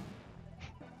prince.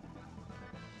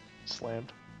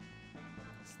 Slammed.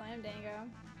 Slam dango.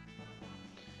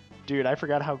 Dude, I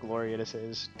forgot how glorious it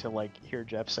is to, like, hear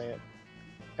Jeff say it.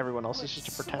 Everyone else is just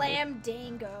a pretender. Slam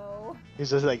dango. He's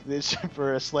just like, this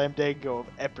for a slam dango of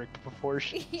epic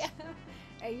proportions. Yeah.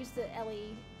 I used the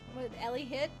Ellie. What did Ellie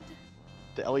hit?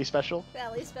 The Ellie special? The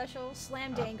Ellie special.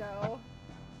 Slam dango.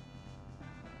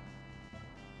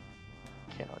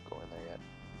 Cannot go in there yet.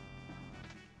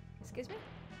 Excuse me?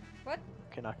 What?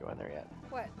 Cannot go in there yet.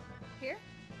 What? Here?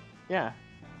 Yeah.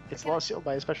 It's Can I- lost sealed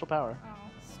by a special power. Oh,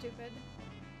 stupid.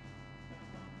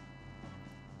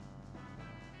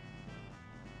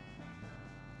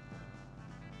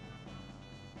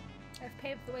 I've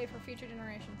paved the way for future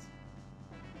generations.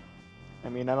 I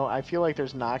mean, I feel like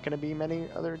there's not going to be many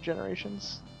other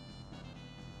generations.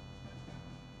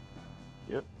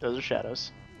 Yep, those are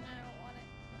shadows. I don't want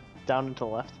it. Down and to the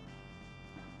left.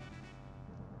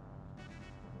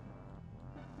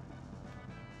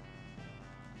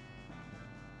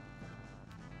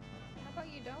 How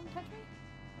about you don't touch me?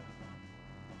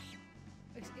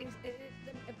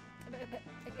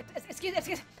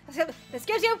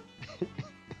 Excuse you!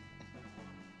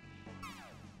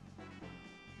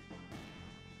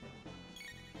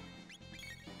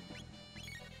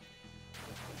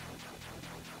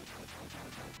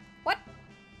 What?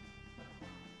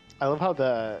 I love how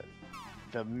the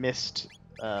mist.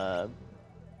 I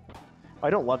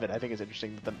don't love it. I think it's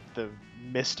interesting that the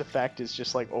mist effect is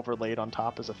just like overlaid on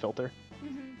top as a filter.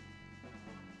 Mm-hmm.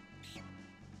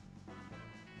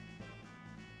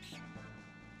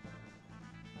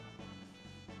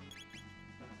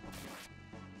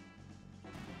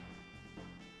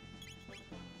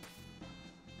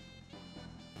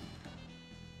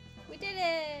 We did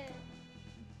it!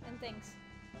 And things.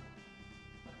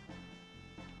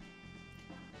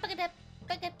 Pick it up,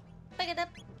 pick it up.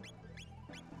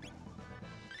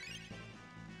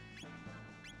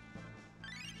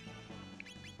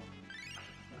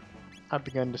 I've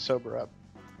begun to sober up.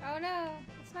 Oh no,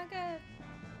 it's not good.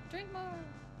 Drink more.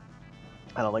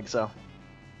 I don't think so.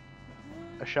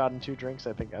 A shot and 2 drinks.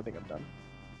 I think I'm done.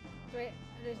 Wait,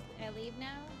 I leave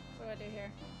now? What do I do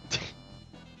here?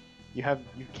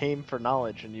 You came for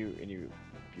knowledge and you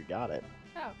got it.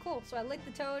 Oh, cool. So I licked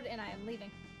the toad and I am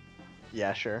leaving.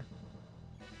 Yeah, sure.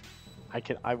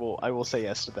 I will say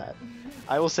yes to that.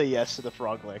 I will say yes to the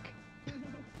frog lick. You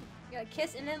gotta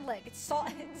kiss and then lick. It's salt.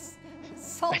 It's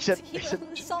salt.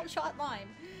 Except- Salt shot lime.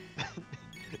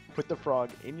 Put the frog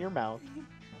in your mouth.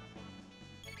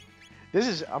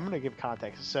 I'm gonna give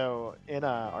context. So in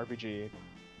a RPG,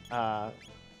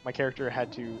 my character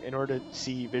had to, in order to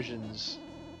see visions,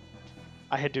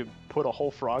 I had to put a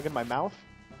whole frog in my mouth.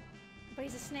 But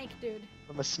he's a snake, dude.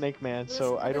 I'm a snake man, With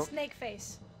so a, I with don't. a snake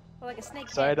face. Or like a snake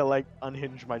So I had head to like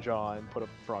unhinge my jaw and put a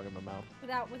frog in my mouth.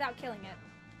 without killing it.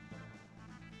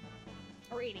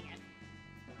 Or eating it.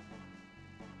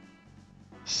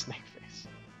 Snake face.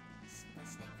 The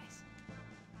snake face.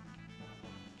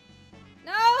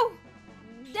 No!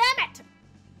 Damn it!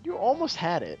 You almost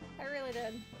had it. I really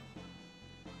really did.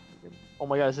 Oh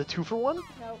my god, is it 2 for 1?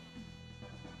 Nope.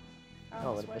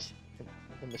 Oh, This I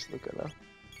way. missed Luca though.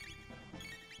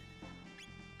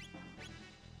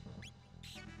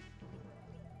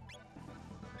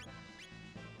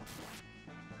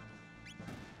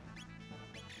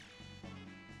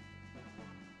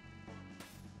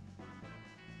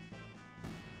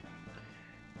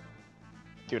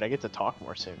 Dude, I get to talk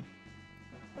more soon.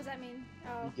 What does that mean?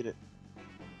 Oh. You get it.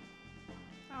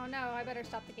 Oh no, I better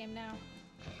stop the game now.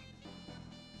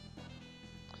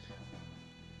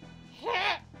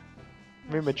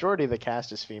 I mean, majority of the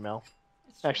cast is female.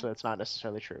 It's true. Actually, that's not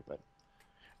necessarily true, but...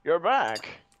 You're back!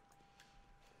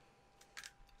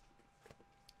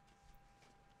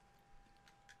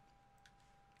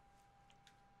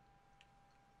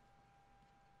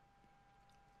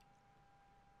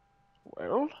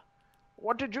 Well,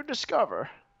 what did you discover?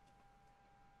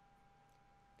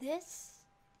 This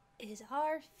is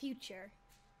our future.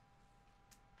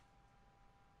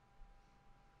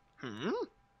 Hmm?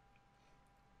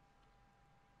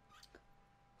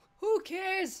 Who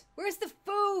cares? Where's the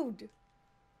food?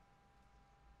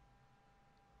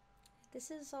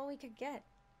 This is all we could get.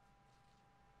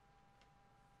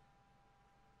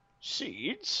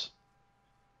 Seeds?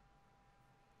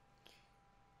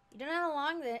 You don't know how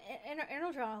long the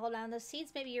inner will hold down. Those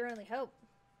seeds may be your only hope.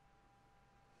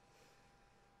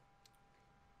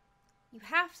 You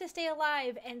have to stay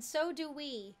alive, and so do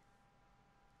we.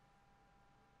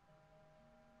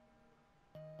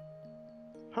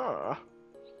 Huh.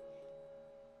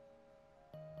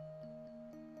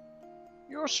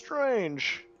 You're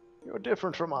strange. You're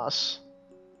different from us.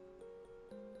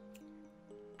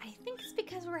 I think it's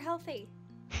because we're healthy.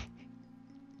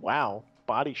 Wow,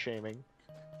 body shaming.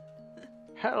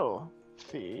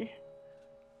 Healthy.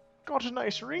 Got a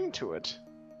nice ring to it.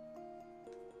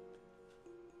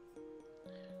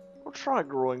 We'll try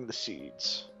growing the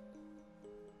seeds.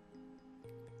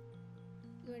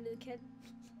 You into the kid?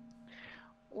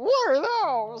 What are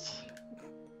those?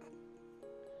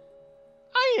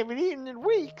 I haven't eaten in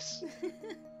weeks.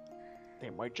 They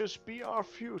might just be our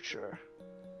future.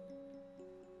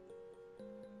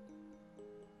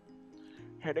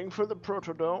 Heading for the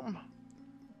Protodome.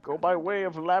 Go by way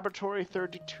of Laboratory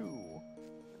 32.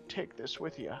 Take this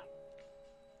with you.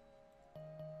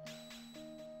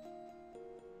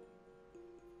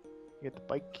 You get the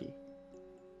bike key.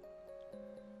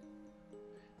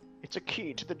 It's a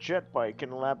key to the jet bike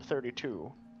in Lab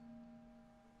 32.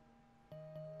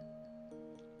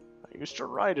 I used to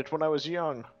ride it when I was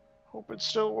young. Hope it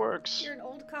still works. You're an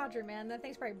old codger, man. That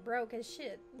thing's probably broke as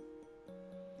shit.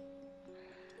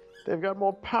 They've got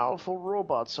more powerful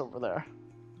robots over there.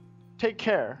 Take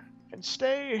care and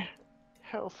stay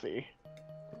healthy.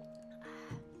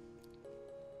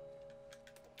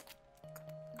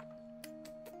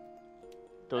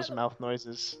 Those mouth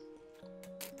noises.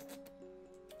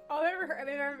 Oh, have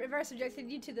I ever subjected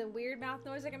you to the weird mouth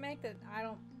noise I can make that I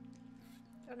don't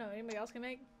know anybody else can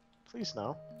make? Please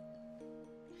no.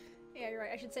 Yeah, you're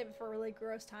right. I should save it for a really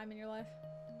gross time in your life.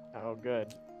 Oh,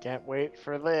 good. Can't wait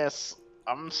for this.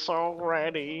 I'm so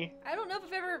ready. I don't know if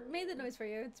I've ever made the noise for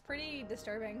you. It's pretty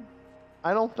disturbing.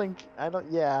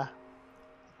 Yeah.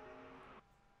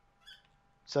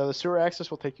 So the sewer access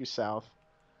will take you south.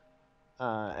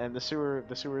 And the sewer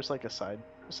is like a side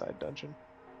dungeon.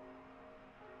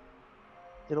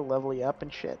 It'll level you up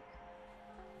and shit.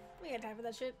 We got time for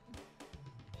that shit.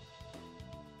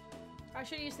 I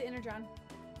should have used the Energon.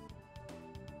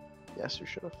 Yes, you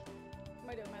should have. What am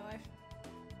I doing with my life?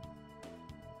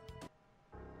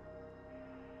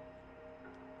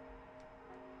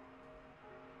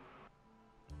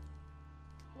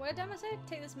 What did Dama say?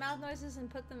 Take this mouth noises and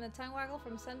put them in a tongue waggle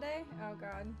from Sunday? Oh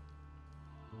god.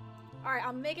 Alright,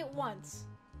 I'll make it once.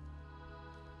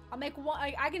 I'll make one.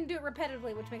 I can do it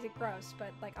repetitively, which makes it gross,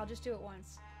 but like I'll just do it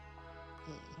once.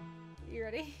 You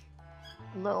ready?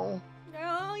 No.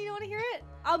 No, you don't want to hear it?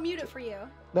 I'll mute it for you.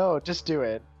 No, just do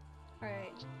it.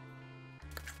 Alright.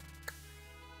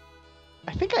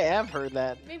 I think I have heard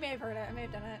that. Maybe I've heard it. I may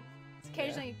have done it. It's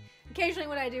occasionally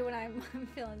what I do when I'm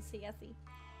feeling CSy.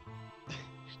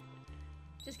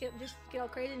 Just get all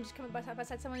crazy and just come up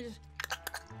beside someone and just.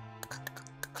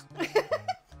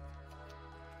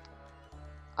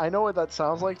 I know what that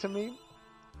sounds like to me,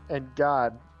 and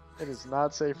God, it is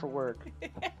not safe for work.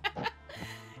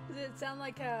 Does it sound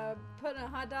like putting a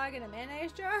hot dog in a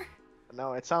mayonnaise jar?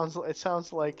 No, it sounds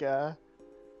like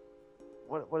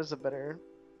what is a better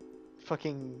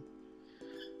fucking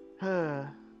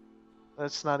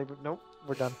that's not even. Nope,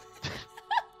 we're done.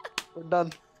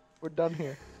 we're done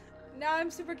here. Now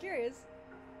I'm super curious.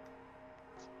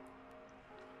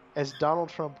 As Donald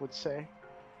Trump would say,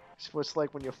 it's what it's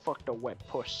like when you fucked a wet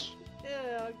puss.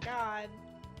 Oh God.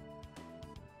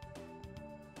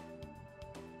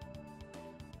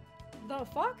 The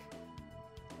fuck?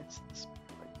 It's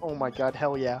like, oh my god,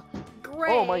 hell yeah.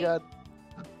 Gray. Oh my god.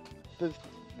 The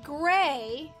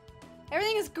Gray.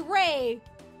 Everything is gray,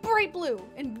 bright blue,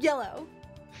 and yellow.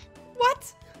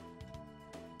 What?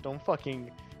 don't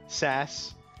fucking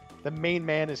sass. The main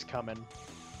man is coming.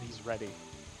 He's ready.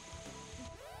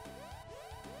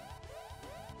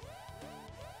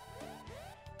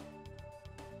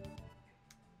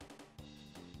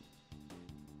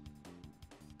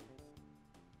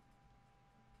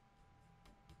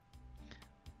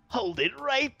 Hold it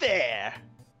right there.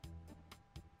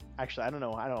 Actually, I don't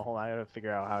know. Hold on. I gotta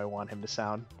figure out how I want him to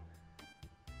sound.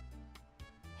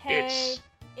 Hey,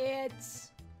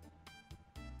 it's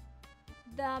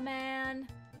the man.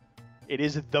 It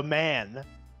is the man.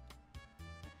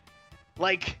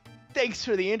 Like, thanks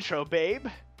for the intro, babe.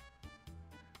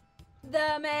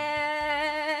 The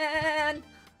man.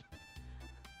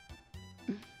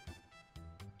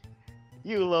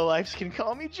 You lowlifes can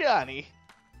call me Johnny.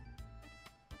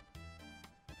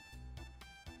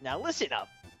 Now listen up.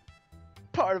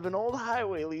 Part of an old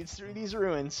highway leads through these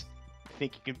ruins.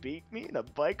 Think you can beat me in a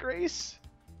bike race?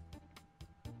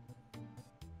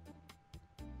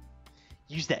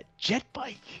 Use that jet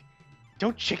bike.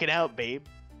 Don't chicken out, babe.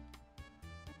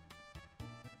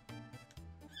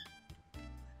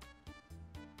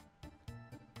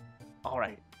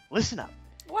 Alright, listen up.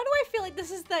 Why do I feel like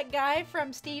this is that guy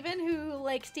from Steven who,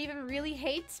 like, Steven really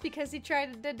hates because he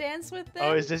tried to dance with them?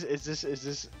 Oh, is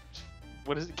this,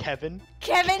 what is it, Kevin?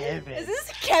 Kevin? Kevin. Is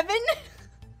this Kevin?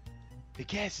 The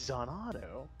gas is on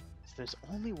auto, so there's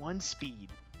only one speed.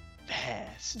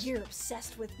 Fast. You're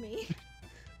obsessed with me.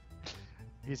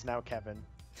 He's now Kevin.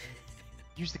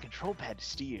 Use the control pad to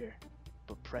steer,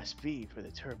 but press B for the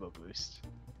turbo boost.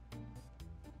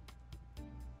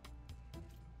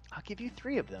 I'll give you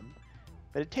 3 of them,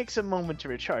 but it takes a moment to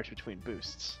recharge between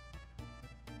boosts.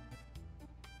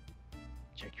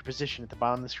 Check your position at the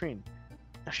bottom of the screen.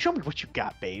 Now show me what you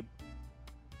got, babe.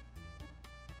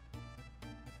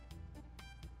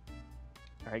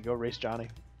 Alright, go race Johnny.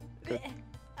 Good.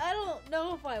 I don't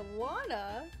know if I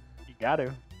wanna. You got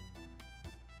to.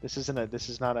 This is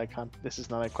not a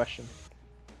question.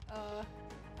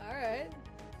 Alright.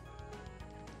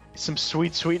 Some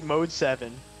sweet mode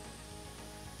 7.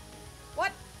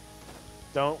 What?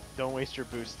 Don't waste your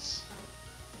boosts.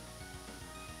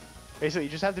 Basically, you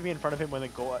just have to be in front of him when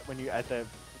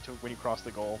you cross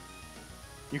the goal.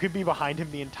 You could be behind him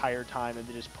the entire time and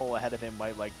then just pull ahead of him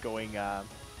by like going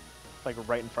like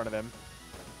right in front of him.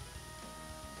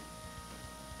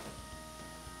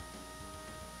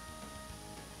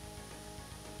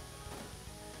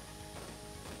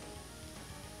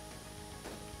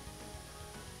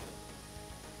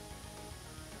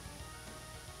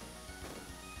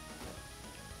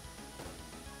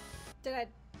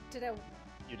 Did I?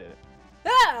 You did it.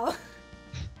 Oh!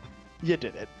 You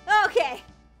did it. Okay.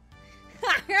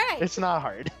 Alright. It's not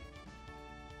hard.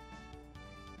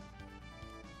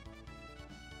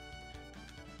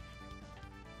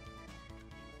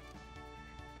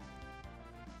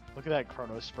 Look at that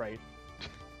Chrono sprite.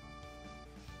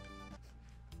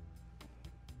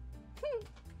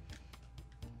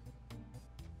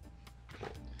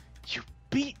 You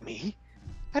beat me?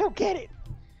 I don't get it.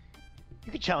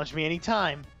 You can challenge me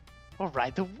anytime. Or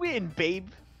ride the wind, babe.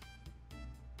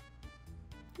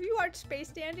 Have you watched Space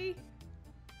Dandy?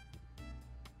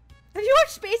 Have you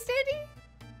watched Space Dandy?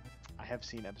 I have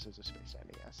seen episodes of Space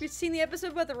Dandy, yes. Have you seen the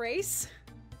episode about the race?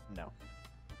 No.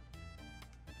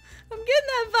 I'm getting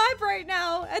that vibe right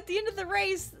now. At the end of the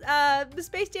race, the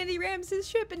Space Dandy rams his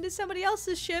ship into somebody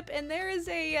else's ship, and there is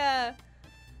a,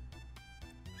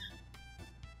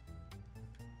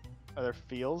 Are there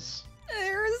feels?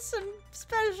 there's some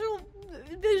special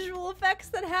visual effects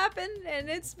that happen, and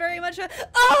it's very much a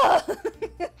oh,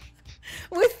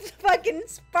 with fucking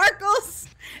sparkles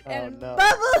and no.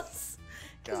 bubbles.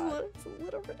 God. It's a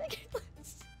little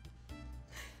ridiculous.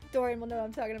 Dorian will know what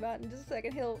I'm talking about in just a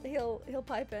second. He'll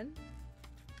pipe in.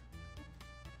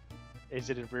 Is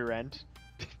it a rear end?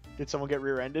 Did someone get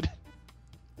rear-ended?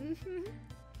 Mm-hmm.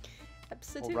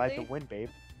 Absolutely. We'll ride the wind, babe.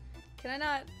 Can I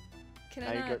not? Can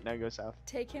I not Now you go south.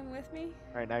 take him with me?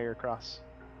 Alright, now you're across.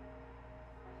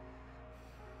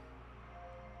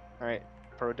 Alright,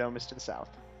 Prodome is to the south.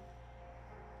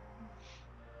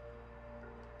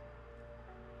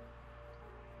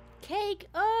 Cake.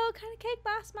 Oh, kind of cake,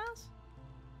 boss mouse.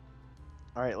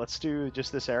 Alright, let's do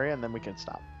just this area and then we can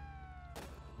stop.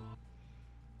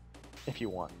 If you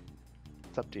want.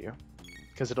 It's up to you.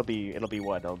 Because it'll be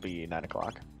what? It'll be 9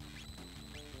 o'clock.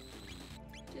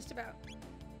 Just about.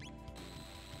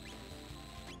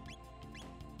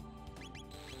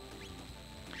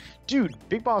 Dude,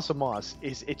 Big Boss of Moss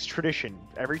it's tradition.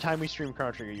 Every time we stream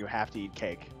Chrono Trigger, you have to eat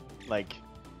cake. Like,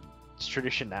 it's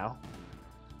tradition now.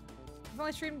 I've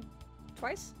only streamed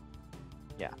twice.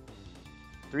 Yeah.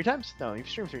 3 times? No, you've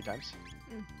streamed 3 times.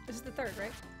 This is the third,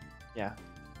 right? Yeah.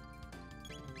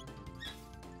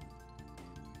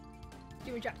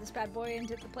 Do we drop this bad boy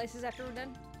into the places after we're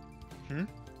done? Hmm?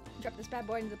 Drop this bad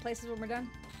boy into the places when we're done?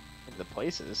 The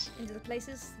places? Into the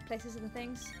places and the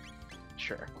things?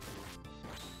 Sure.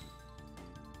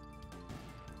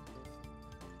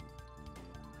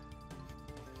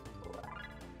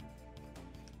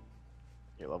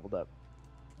 You're leveled up.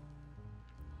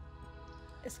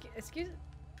 Excuse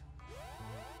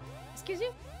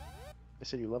you? I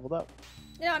said you leveled up.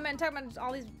 Yeah, I meant talking about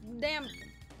all these damn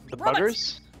The robots.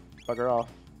 buggers? Bugger off.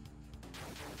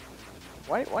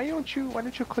 Why don't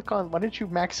you click on, why don't you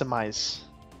maximize?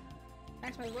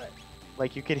 Maximize what?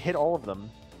 Like, you could hit all of them.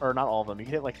 Or not all of them, you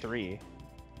could hit like 3.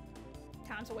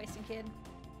 Time's a wasting, kid.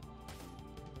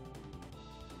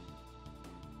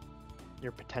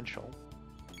 Your potential.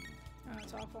 Oh,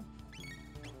 that's awful.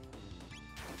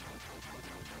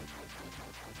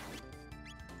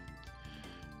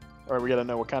 Alright, we gotta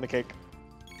know what kind of cake.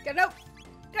 Gotta know!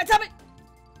 Gotta tell me!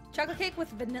 Chocolate cake with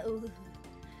vanilla.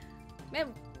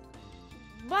 Man,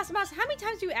 Boss, how many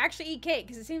times do you actually eat cake?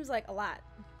 Because it seems like a lot.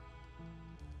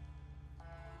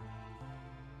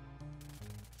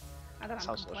 Not that I'm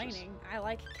Sounds complaining. delicious. I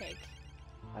like cake.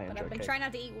 I But enjoy I've been cake. trying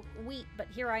not to eat wheat, but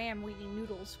here I am eating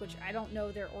noodles, which I don't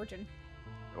know their origin.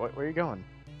 Where are you going?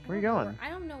 Where are you I don't know going? I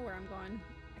don't know where I'm going.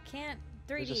 I can't.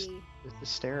 3D. There's the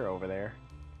stair over there.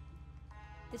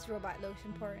 This robot looks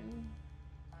important.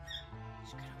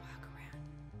 Just gonna walk around.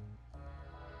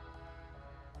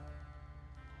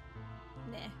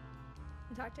 Nah.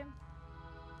 You talk to him?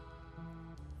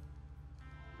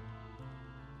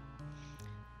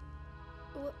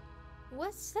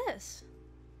 What's this?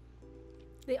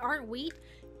 They aren't wheat?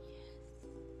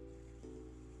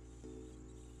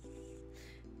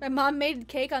 My mom made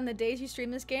cake on the days you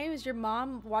stream this game. Is your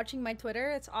mom watching my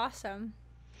Twitter? It's awesome.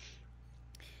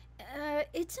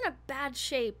 It's in a bad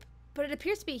shape, but it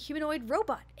appears to be a humanoid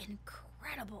robot.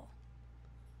 Incredible.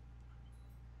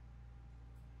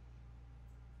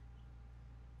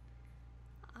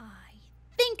 I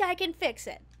think I can fix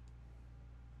it.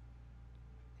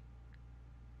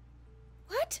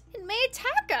 What? It may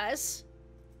attack us.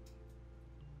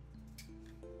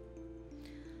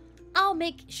 I'll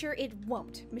make sure it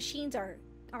won't. Machines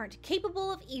aren't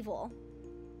capable of evil.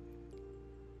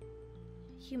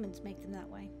 Humans make them that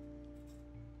way.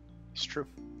 It's true.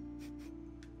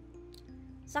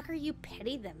 Sucker, you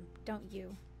pity them, don't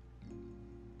you?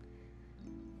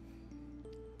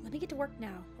 Let me get to work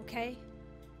now, okay?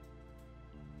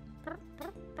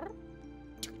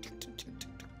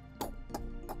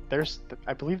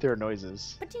 I believe there are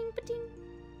noises. Ba-ting, ba-ting.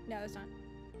 No, it's not.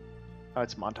 Oh,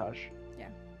 it's montage. Yeah.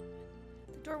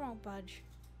 The door won't budge.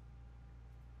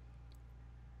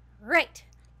 Right.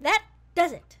 That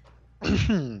does it.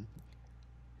 I'm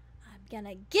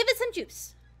gonna give it some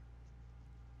juice.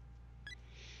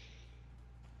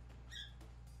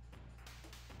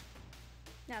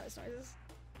 Now there's noises.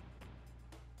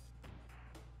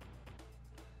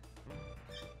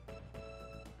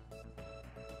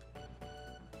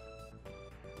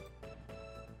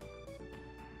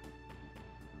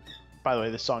 By the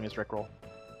way, this song is Rickroll.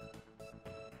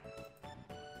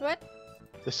 What?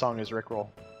 This song is Rickroll.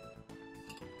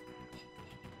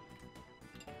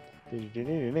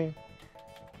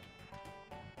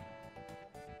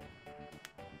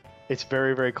 It's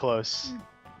very, very close.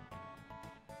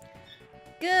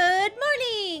 Good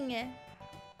morning!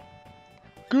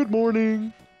 Good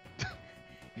morning!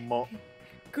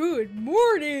 Good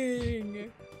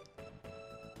morning!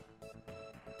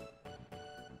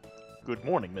 Good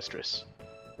morning, mistress.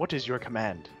 What is your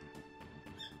command?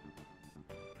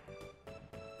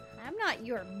 I'm not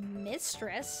your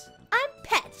mistress. I'm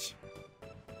Petch.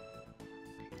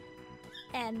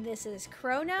 And this is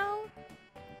Chrono.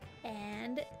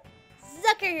 And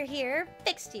Zucker here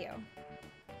fixed you.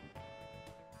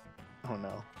 Oh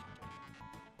no.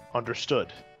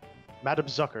 Understood. Madam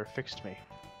Zucker fixed me.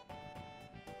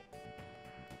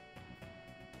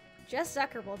 Just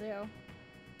Zucker will do.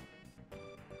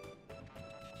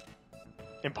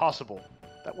 Impossible.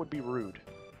 That would be rude.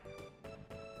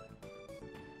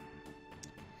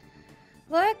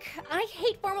 Look, I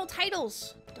hate formal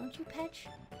titles. Don't you, Petch?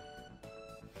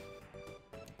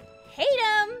 Hate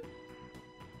 'em!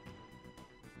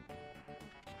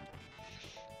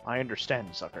 I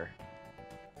understand, sucker.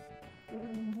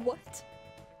 What?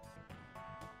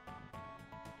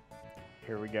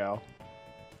 Here we go.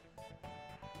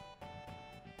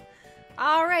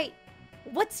 All right.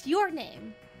 What's your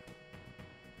name?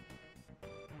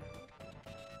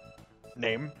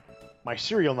 Name? My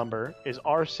serial number is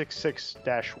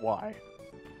R66-Y.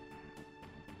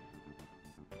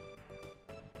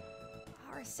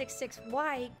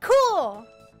 R66Y. Cool!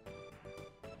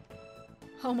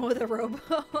 Homo the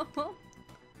Robo.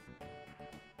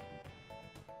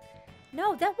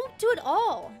 No, that won't do it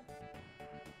all.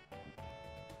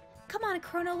 Come on,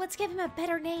 Chrono, let's give him a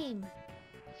better name.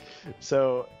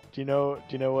 So, do you know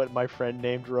what my friend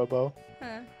named Robo?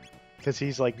 Huh. Because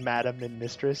he's like Madam and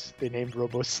Mistress. They named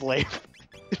Robo Slave.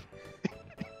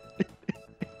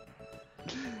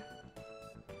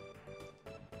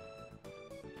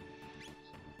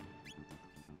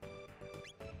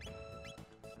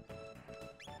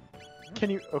 Can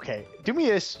you... Okay, do me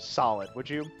this solid, would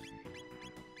you?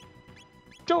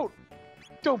 Don't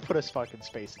put us fucking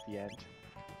space at the end.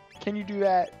 Can you do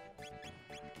that?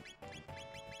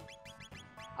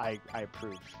 I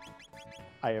approve.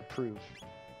 I approve.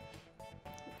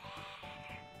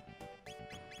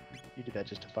 You did that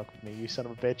just to fuck with me, you son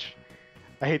of a bitch.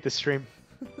 I hate this stream.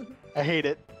 I hate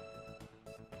it.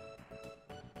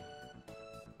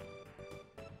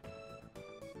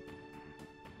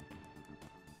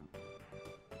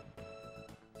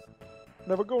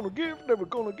 Never gonna give, never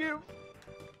gonna give.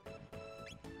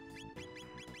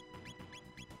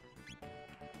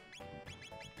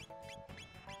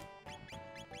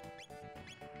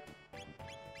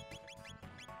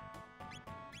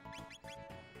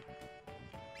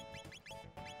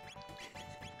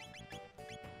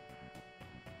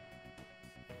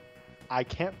 I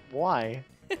can't. Why?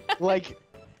 Like.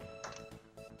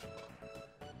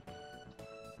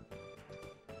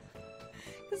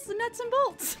 This is the nuts and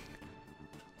bolts.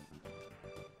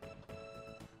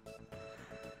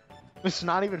 It's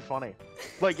not even funny.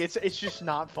 Like it's just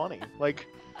not funny. Like.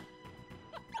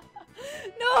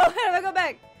 No, how do I go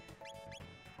back?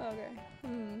 Okay.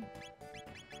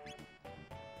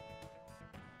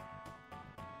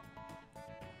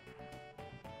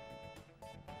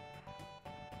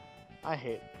 I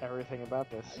hate everything about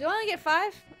this. Do you want to get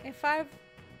 5? Get 5?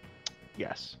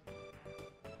 Yes.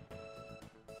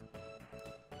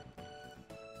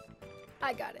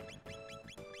 I got it.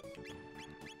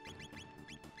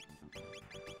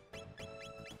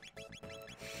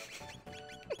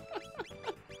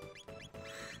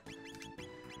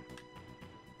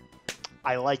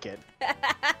 I like it.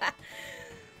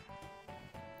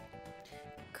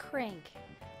 Crank.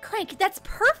 Crank, that's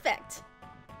perfect!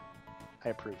 I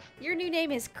approve. Your new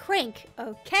name is Crank,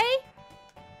 okay?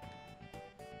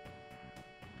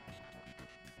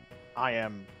 I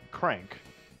am Crank.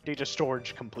 Data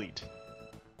storage complete.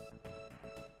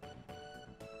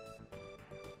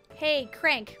 Hey,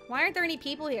 Crank, why aren't there any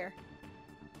people here?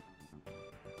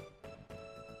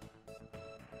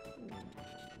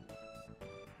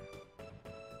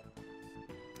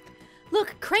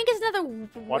 Look, Crank is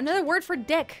another word for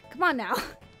dick. Come on now.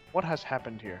 What has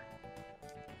happened here?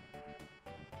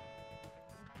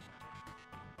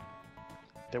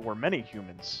 There were many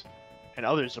humans, and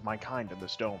others of my kind in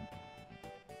this dome.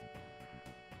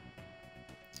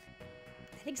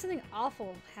 I think something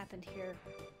awful happened here.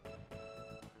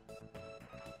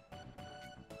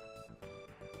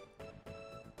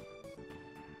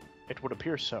 It would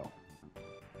appear so.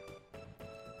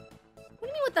 What do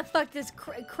you mean, what the fuck does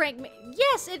crank mean?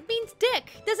 Yes, it means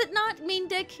dick. Does it not mean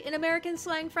dick in American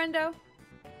slang, friendo?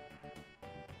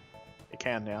 It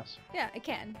can, yes. Yeah, it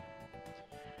can.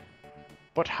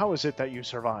 But how is it that you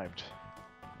survived?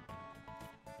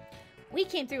 We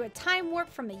came through a time warp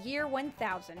from the year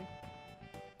 1000.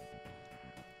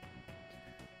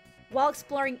 While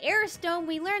exploring Eris Dome,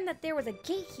 we learned that there was a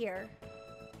gate here.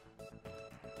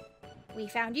 We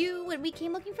found you and we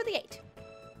came looking for the gate.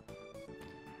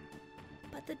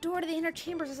 But the door to the inner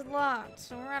chambers is locked,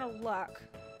 so we're out of luck.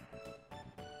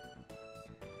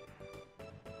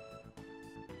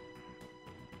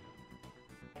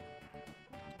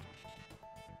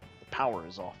 The power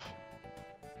is off.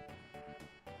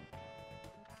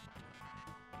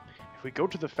 If we go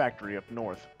to the factory up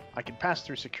north, I can pass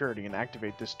through security and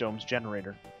activate this dome's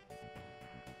generator.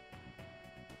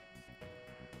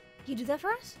 You do that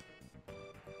for us?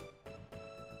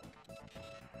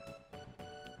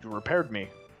 You repaired me.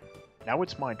 Now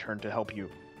it's my turn to help you.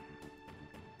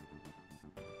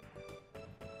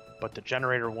 But the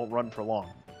generator won't run for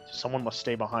long, so someone must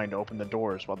stay behind to open the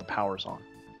doors while the power's on.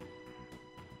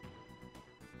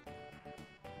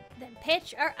 Then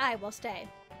Pitch or I will stay.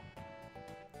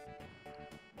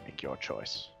 Make your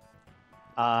choice.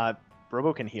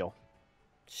 Robo can heal.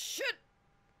 Shit.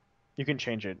 You can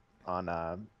change it on.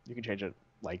 You can change it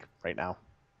like right now.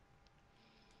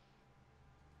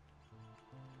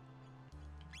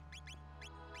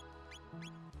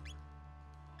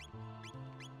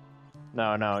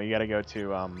 No, you gotta go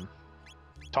to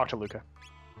talk to Luca.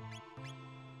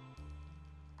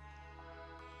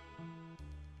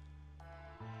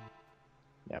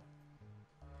 Yep.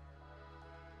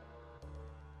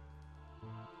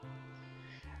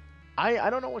 I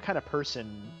don't know what kind of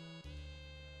person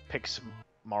picks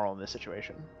Marl in this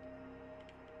situation.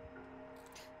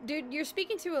 Dude, you're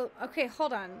speaking to a... Okay,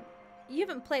 hold on. You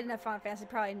haven't played enough Final Fantasy,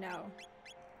 probably know.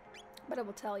 But I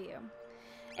will tell you.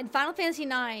 In Final Fantasy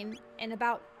IX, and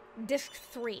about Disc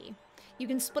 3, you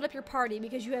can split up your party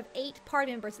because you have 8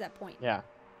 party members at that point. Yeah.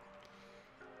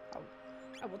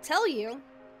 I will tell you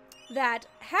that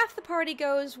half the party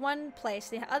goes one place,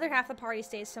 the other half of the party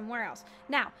stays somewhere else.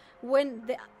 Now, when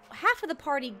the half of the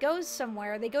party goes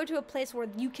somewhere, they go to a place where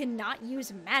you cannot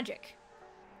use magic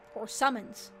or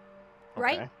summons,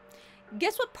 right? Okay.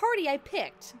 Guess what party I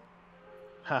picked?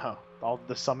 Oh, all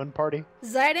the summon party?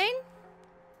 Zidane,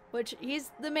 which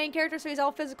he's the main character, so he's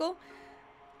all physical.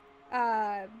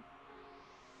 Garnet,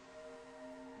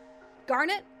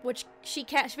 which she's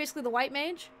basically the white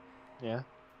mage. Yeah.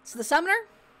 So the summoner.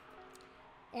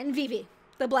 And Vivi,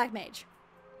 the black mage.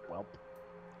 Welp.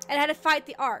 And I had to fight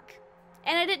the Ark.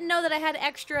 And I didn't know that I had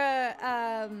extra,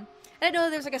 I didn't know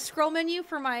that there was like a scroll menu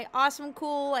for my awesome,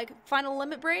 cool, like, final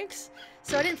limit breaks.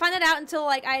 So I didn't find that out until,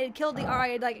 like, I had killed the Ark, I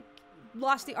had, like,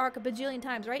 lost the Ark a bajillion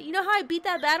times, right? You know how I beat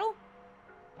that battle?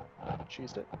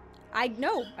 Cheesed it.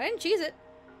 No, I didn't cheese it.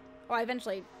 Well, I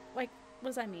eventually, like, what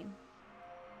does that mean?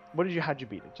 How'd you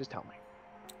beat it? Just tell me.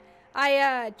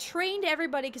 I, trained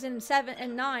everybody, because in 7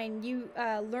 and 9, you,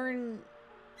 learn,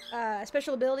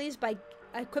 special abilities by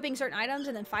equipping certain items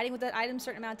and then fighting with that item a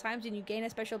certain amount of times and you gain a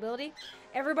special ability.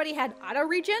 Everybody had auto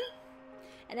regen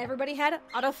and everybody had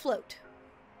auto float.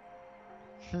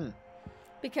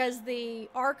 Because the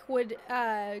Ark would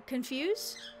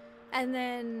confuse and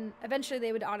then eventually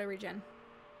they would auto regen.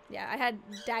 Yeah, I had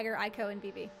Dagger, Ico, and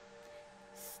Vivi.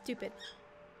 Stupid.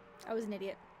 I was an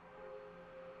idiot.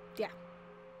 Yeah.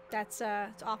 That's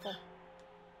it's awful.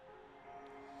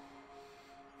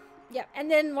 Yeah,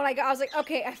 and then when I was like,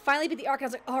 okay, I finally beat the Ark, and I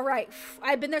was like, all right.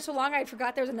 I'd been there so long, I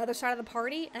forgot there was another side of the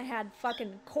party, and I had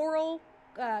fucking Coral,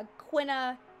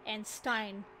 Quina, and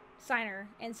Steiner,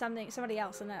 and somebody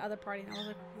else in that other party, and I was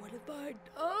like, what have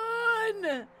I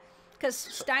done? Because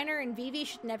Steiner and Vivi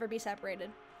should never be separated.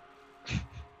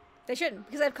 They shouldn't,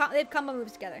 because they've combo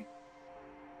moves together.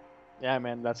 Yeah,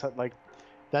 man, that's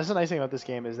the nice thing about this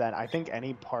game is that I think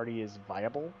any party is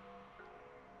viable.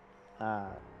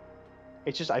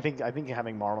 It's just I think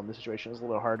having Marl in this situation is a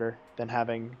little harder than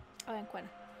having and Quinn.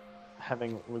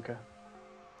 Having Luca.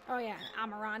 Oh yeah,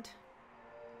 Amarant.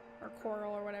 Or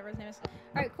Coral or whatever his name is.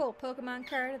 Alright, cool. Pokemon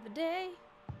card of the day.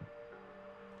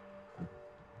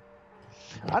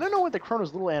 I don't know what the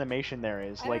Chrono's little animation there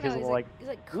is. Like his little he's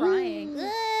like crying.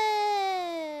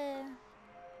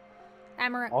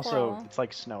 Amarant Also, Coral. it's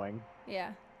like snowing.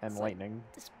 Yeah. And lightning.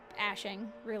 It's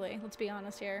ashing, really. Let's be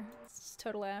honest here. It's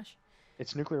total ash.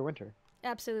 It's nuclear winter.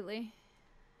 Absolutely.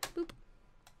 Boop.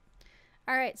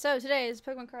 Alright, so today is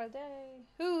Pokemon card of the day.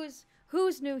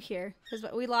 Who's new here?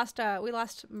 Because we lost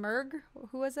Merg.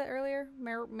 Who was that earlier?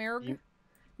 Merg?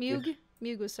 Mewg?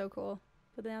 Mewg was so cool.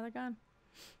 But now they're gone.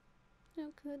 How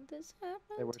could this happen?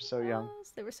 They were so young.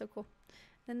 They were so cool.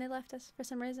 Then they left us for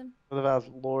some reason. What about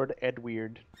Lord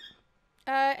Edweird?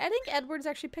 I think Edward's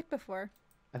actually picked before.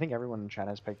 I think everyone in chat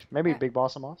has picked. Maybe Big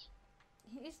Boss Moss?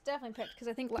 He's definitely picked, because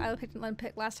I think I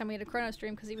picked last time we had a Chrono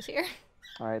stream because he was here.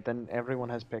 Alright, then everyone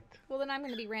has picked. Well, then I'm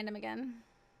going to be random again.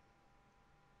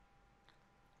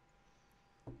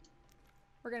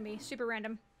 We're going to be super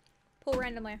random. Pull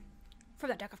randomly from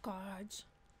that deck of cards.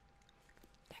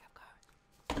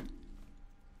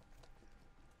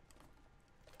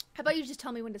 How about you just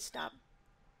tell me when to stop?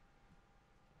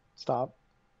 Stop.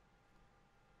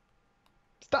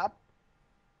 Stop!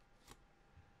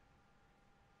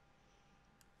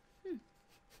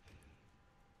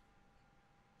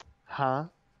 Huh?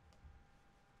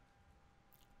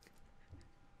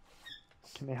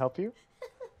 Can I help you?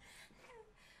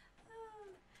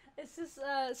 It's just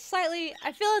slightly...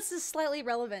 I feel this is slightly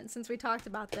relevant since we talked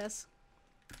about this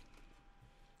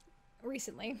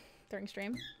recently during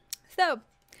stream. So,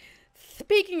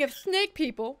 speaking of snake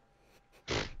people,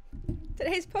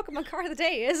 today's Pokemon card of the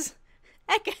day is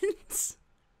Ekans.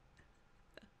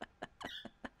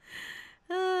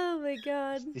 Oh my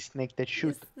god. The snake that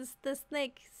shoots. The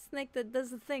snake that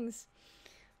does the things.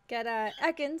 Get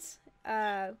Ekans.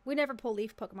 We never pull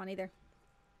leaf Pokemon either.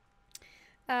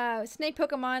 Snake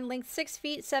Pokemon, length 6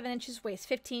 feet, 7 inches, weighs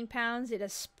 15 pounds. It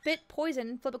has Spit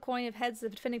Poison. Flip a coin if heads the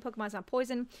defending Pokemon is now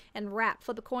poisoned. And Wrap.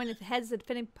 Flip a coin if heads the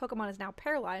defending Pokemon is now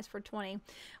paralyzed for 20.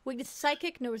 Weakness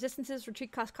Psychic, no resistances,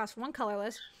 retreat cost 1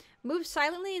 colorless. Moves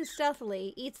silently and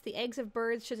stealthily. Eats the eggs of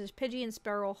birds such as Pidgey and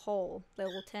Sparrow whole.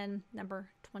 Level 10, number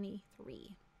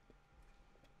 23.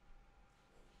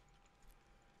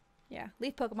 Yeah,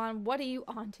 leaf Pokemon, what are you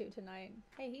on to tonight?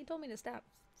 Hey, he told me to stop.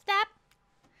 Stop.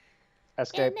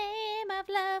 Escape. In the name of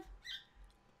love.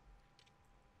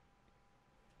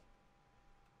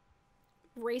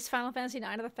 Race Final Fantasy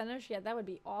 9 to the finish? Yeah, that would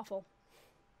be awful.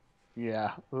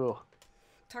 Yeah. Ooh.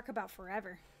 Talk about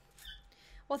forever.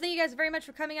 Well, thank you guys very much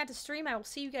for coming out to stream. I will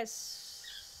see you guys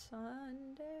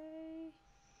Sunday.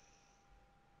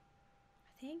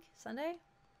 I think Sunday.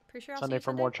 Pretty sure I'll Sunday see you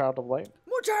for Sunday. more Child of Light.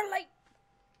 More Child of Light.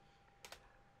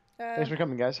 Thanks for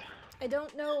coming, guys. I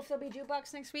don't know if there'll be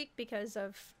jukebox next week because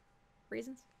of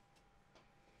reasons.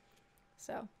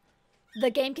 So,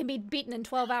 the game can be beaten in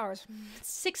 12 hours.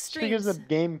 6 streams. Because the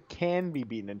game can be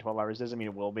beaten in 12 hours doesn't mean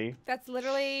it will be. That's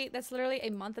literally a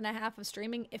month and a half of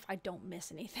streaming if I don't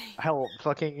miss anything. Hell,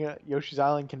 fucking Yoshi's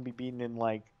Island can be beaten in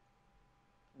like,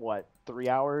 what, 3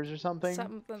 hours or something?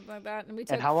 Something like that. And we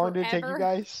took And how long did it take you forever.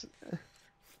 guys?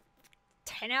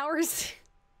 10 hours,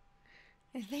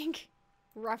 I think,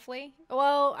 roughly.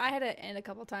 Well, I had to end a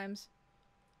couple times.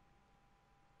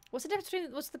 What's the difference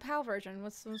between, what's the PAL version?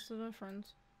 What's the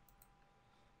difference?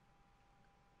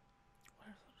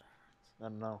 I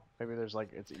don't know. Maybe there's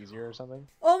like, it's easier or something?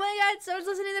 Oh my god, so I was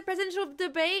listening to the presidential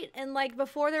debate, and like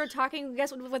before they were talking,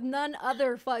 guess what, with none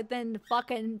other than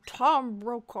fucking Tom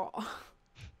Brokaw. As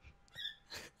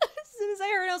soon as I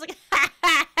heard it, I was like, ha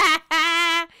ha ha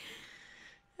ha!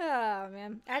 Oh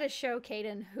man, I had to show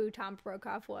Caden who Tom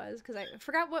Brokaw was because I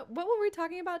forgot what were we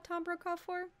talking about Tom Brokaw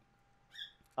for?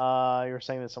 You were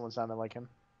saying that someone sounded like him.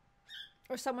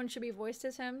 Or someone should be voiced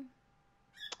as him.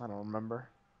 I don't remember.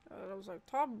 I was like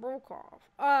Tom Brokaw.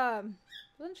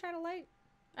 Wasn't Shadow Light?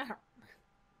 I don't remember.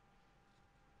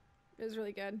 It was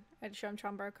really good. I had to show him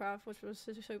Tom Brokaw, which was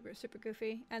super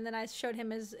goofy. And then I showed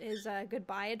him his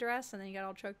goodbye address, and then he got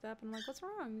all choked up. And I'm like, what's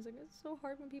wrong? He's like, it's so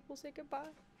hard when people say goodbye.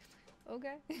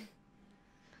 Okay.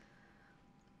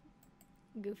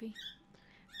 Goofy.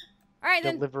 All right,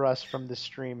 then. Deliver us from this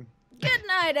stream. Good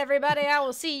night, everybody. I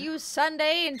will see you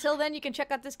Sunday. Until then, you can check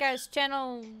out this guy's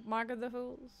channel, Mark of the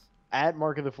Fools. At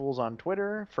Mark of the Fools on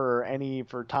Twitter for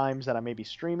times that I may be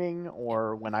streaming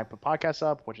or when I put podcasts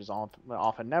up, which is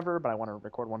often never, but I want to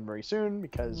record one very soon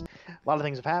because a lot of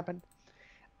things have happened.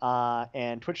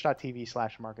 And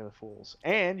twitch.tv/Mark of the Fools.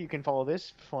 And you can follow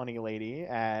this funny lady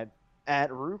at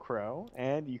Roocrow,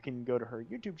 and you can go to her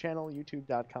YouTube channel,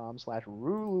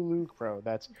 youtube.com/Roocrow.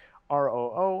 That's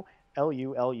ROOLULUCROW.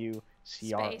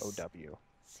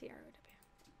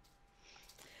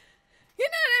 Good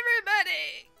night,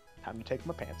 everybody. Time to take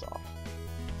my pants off.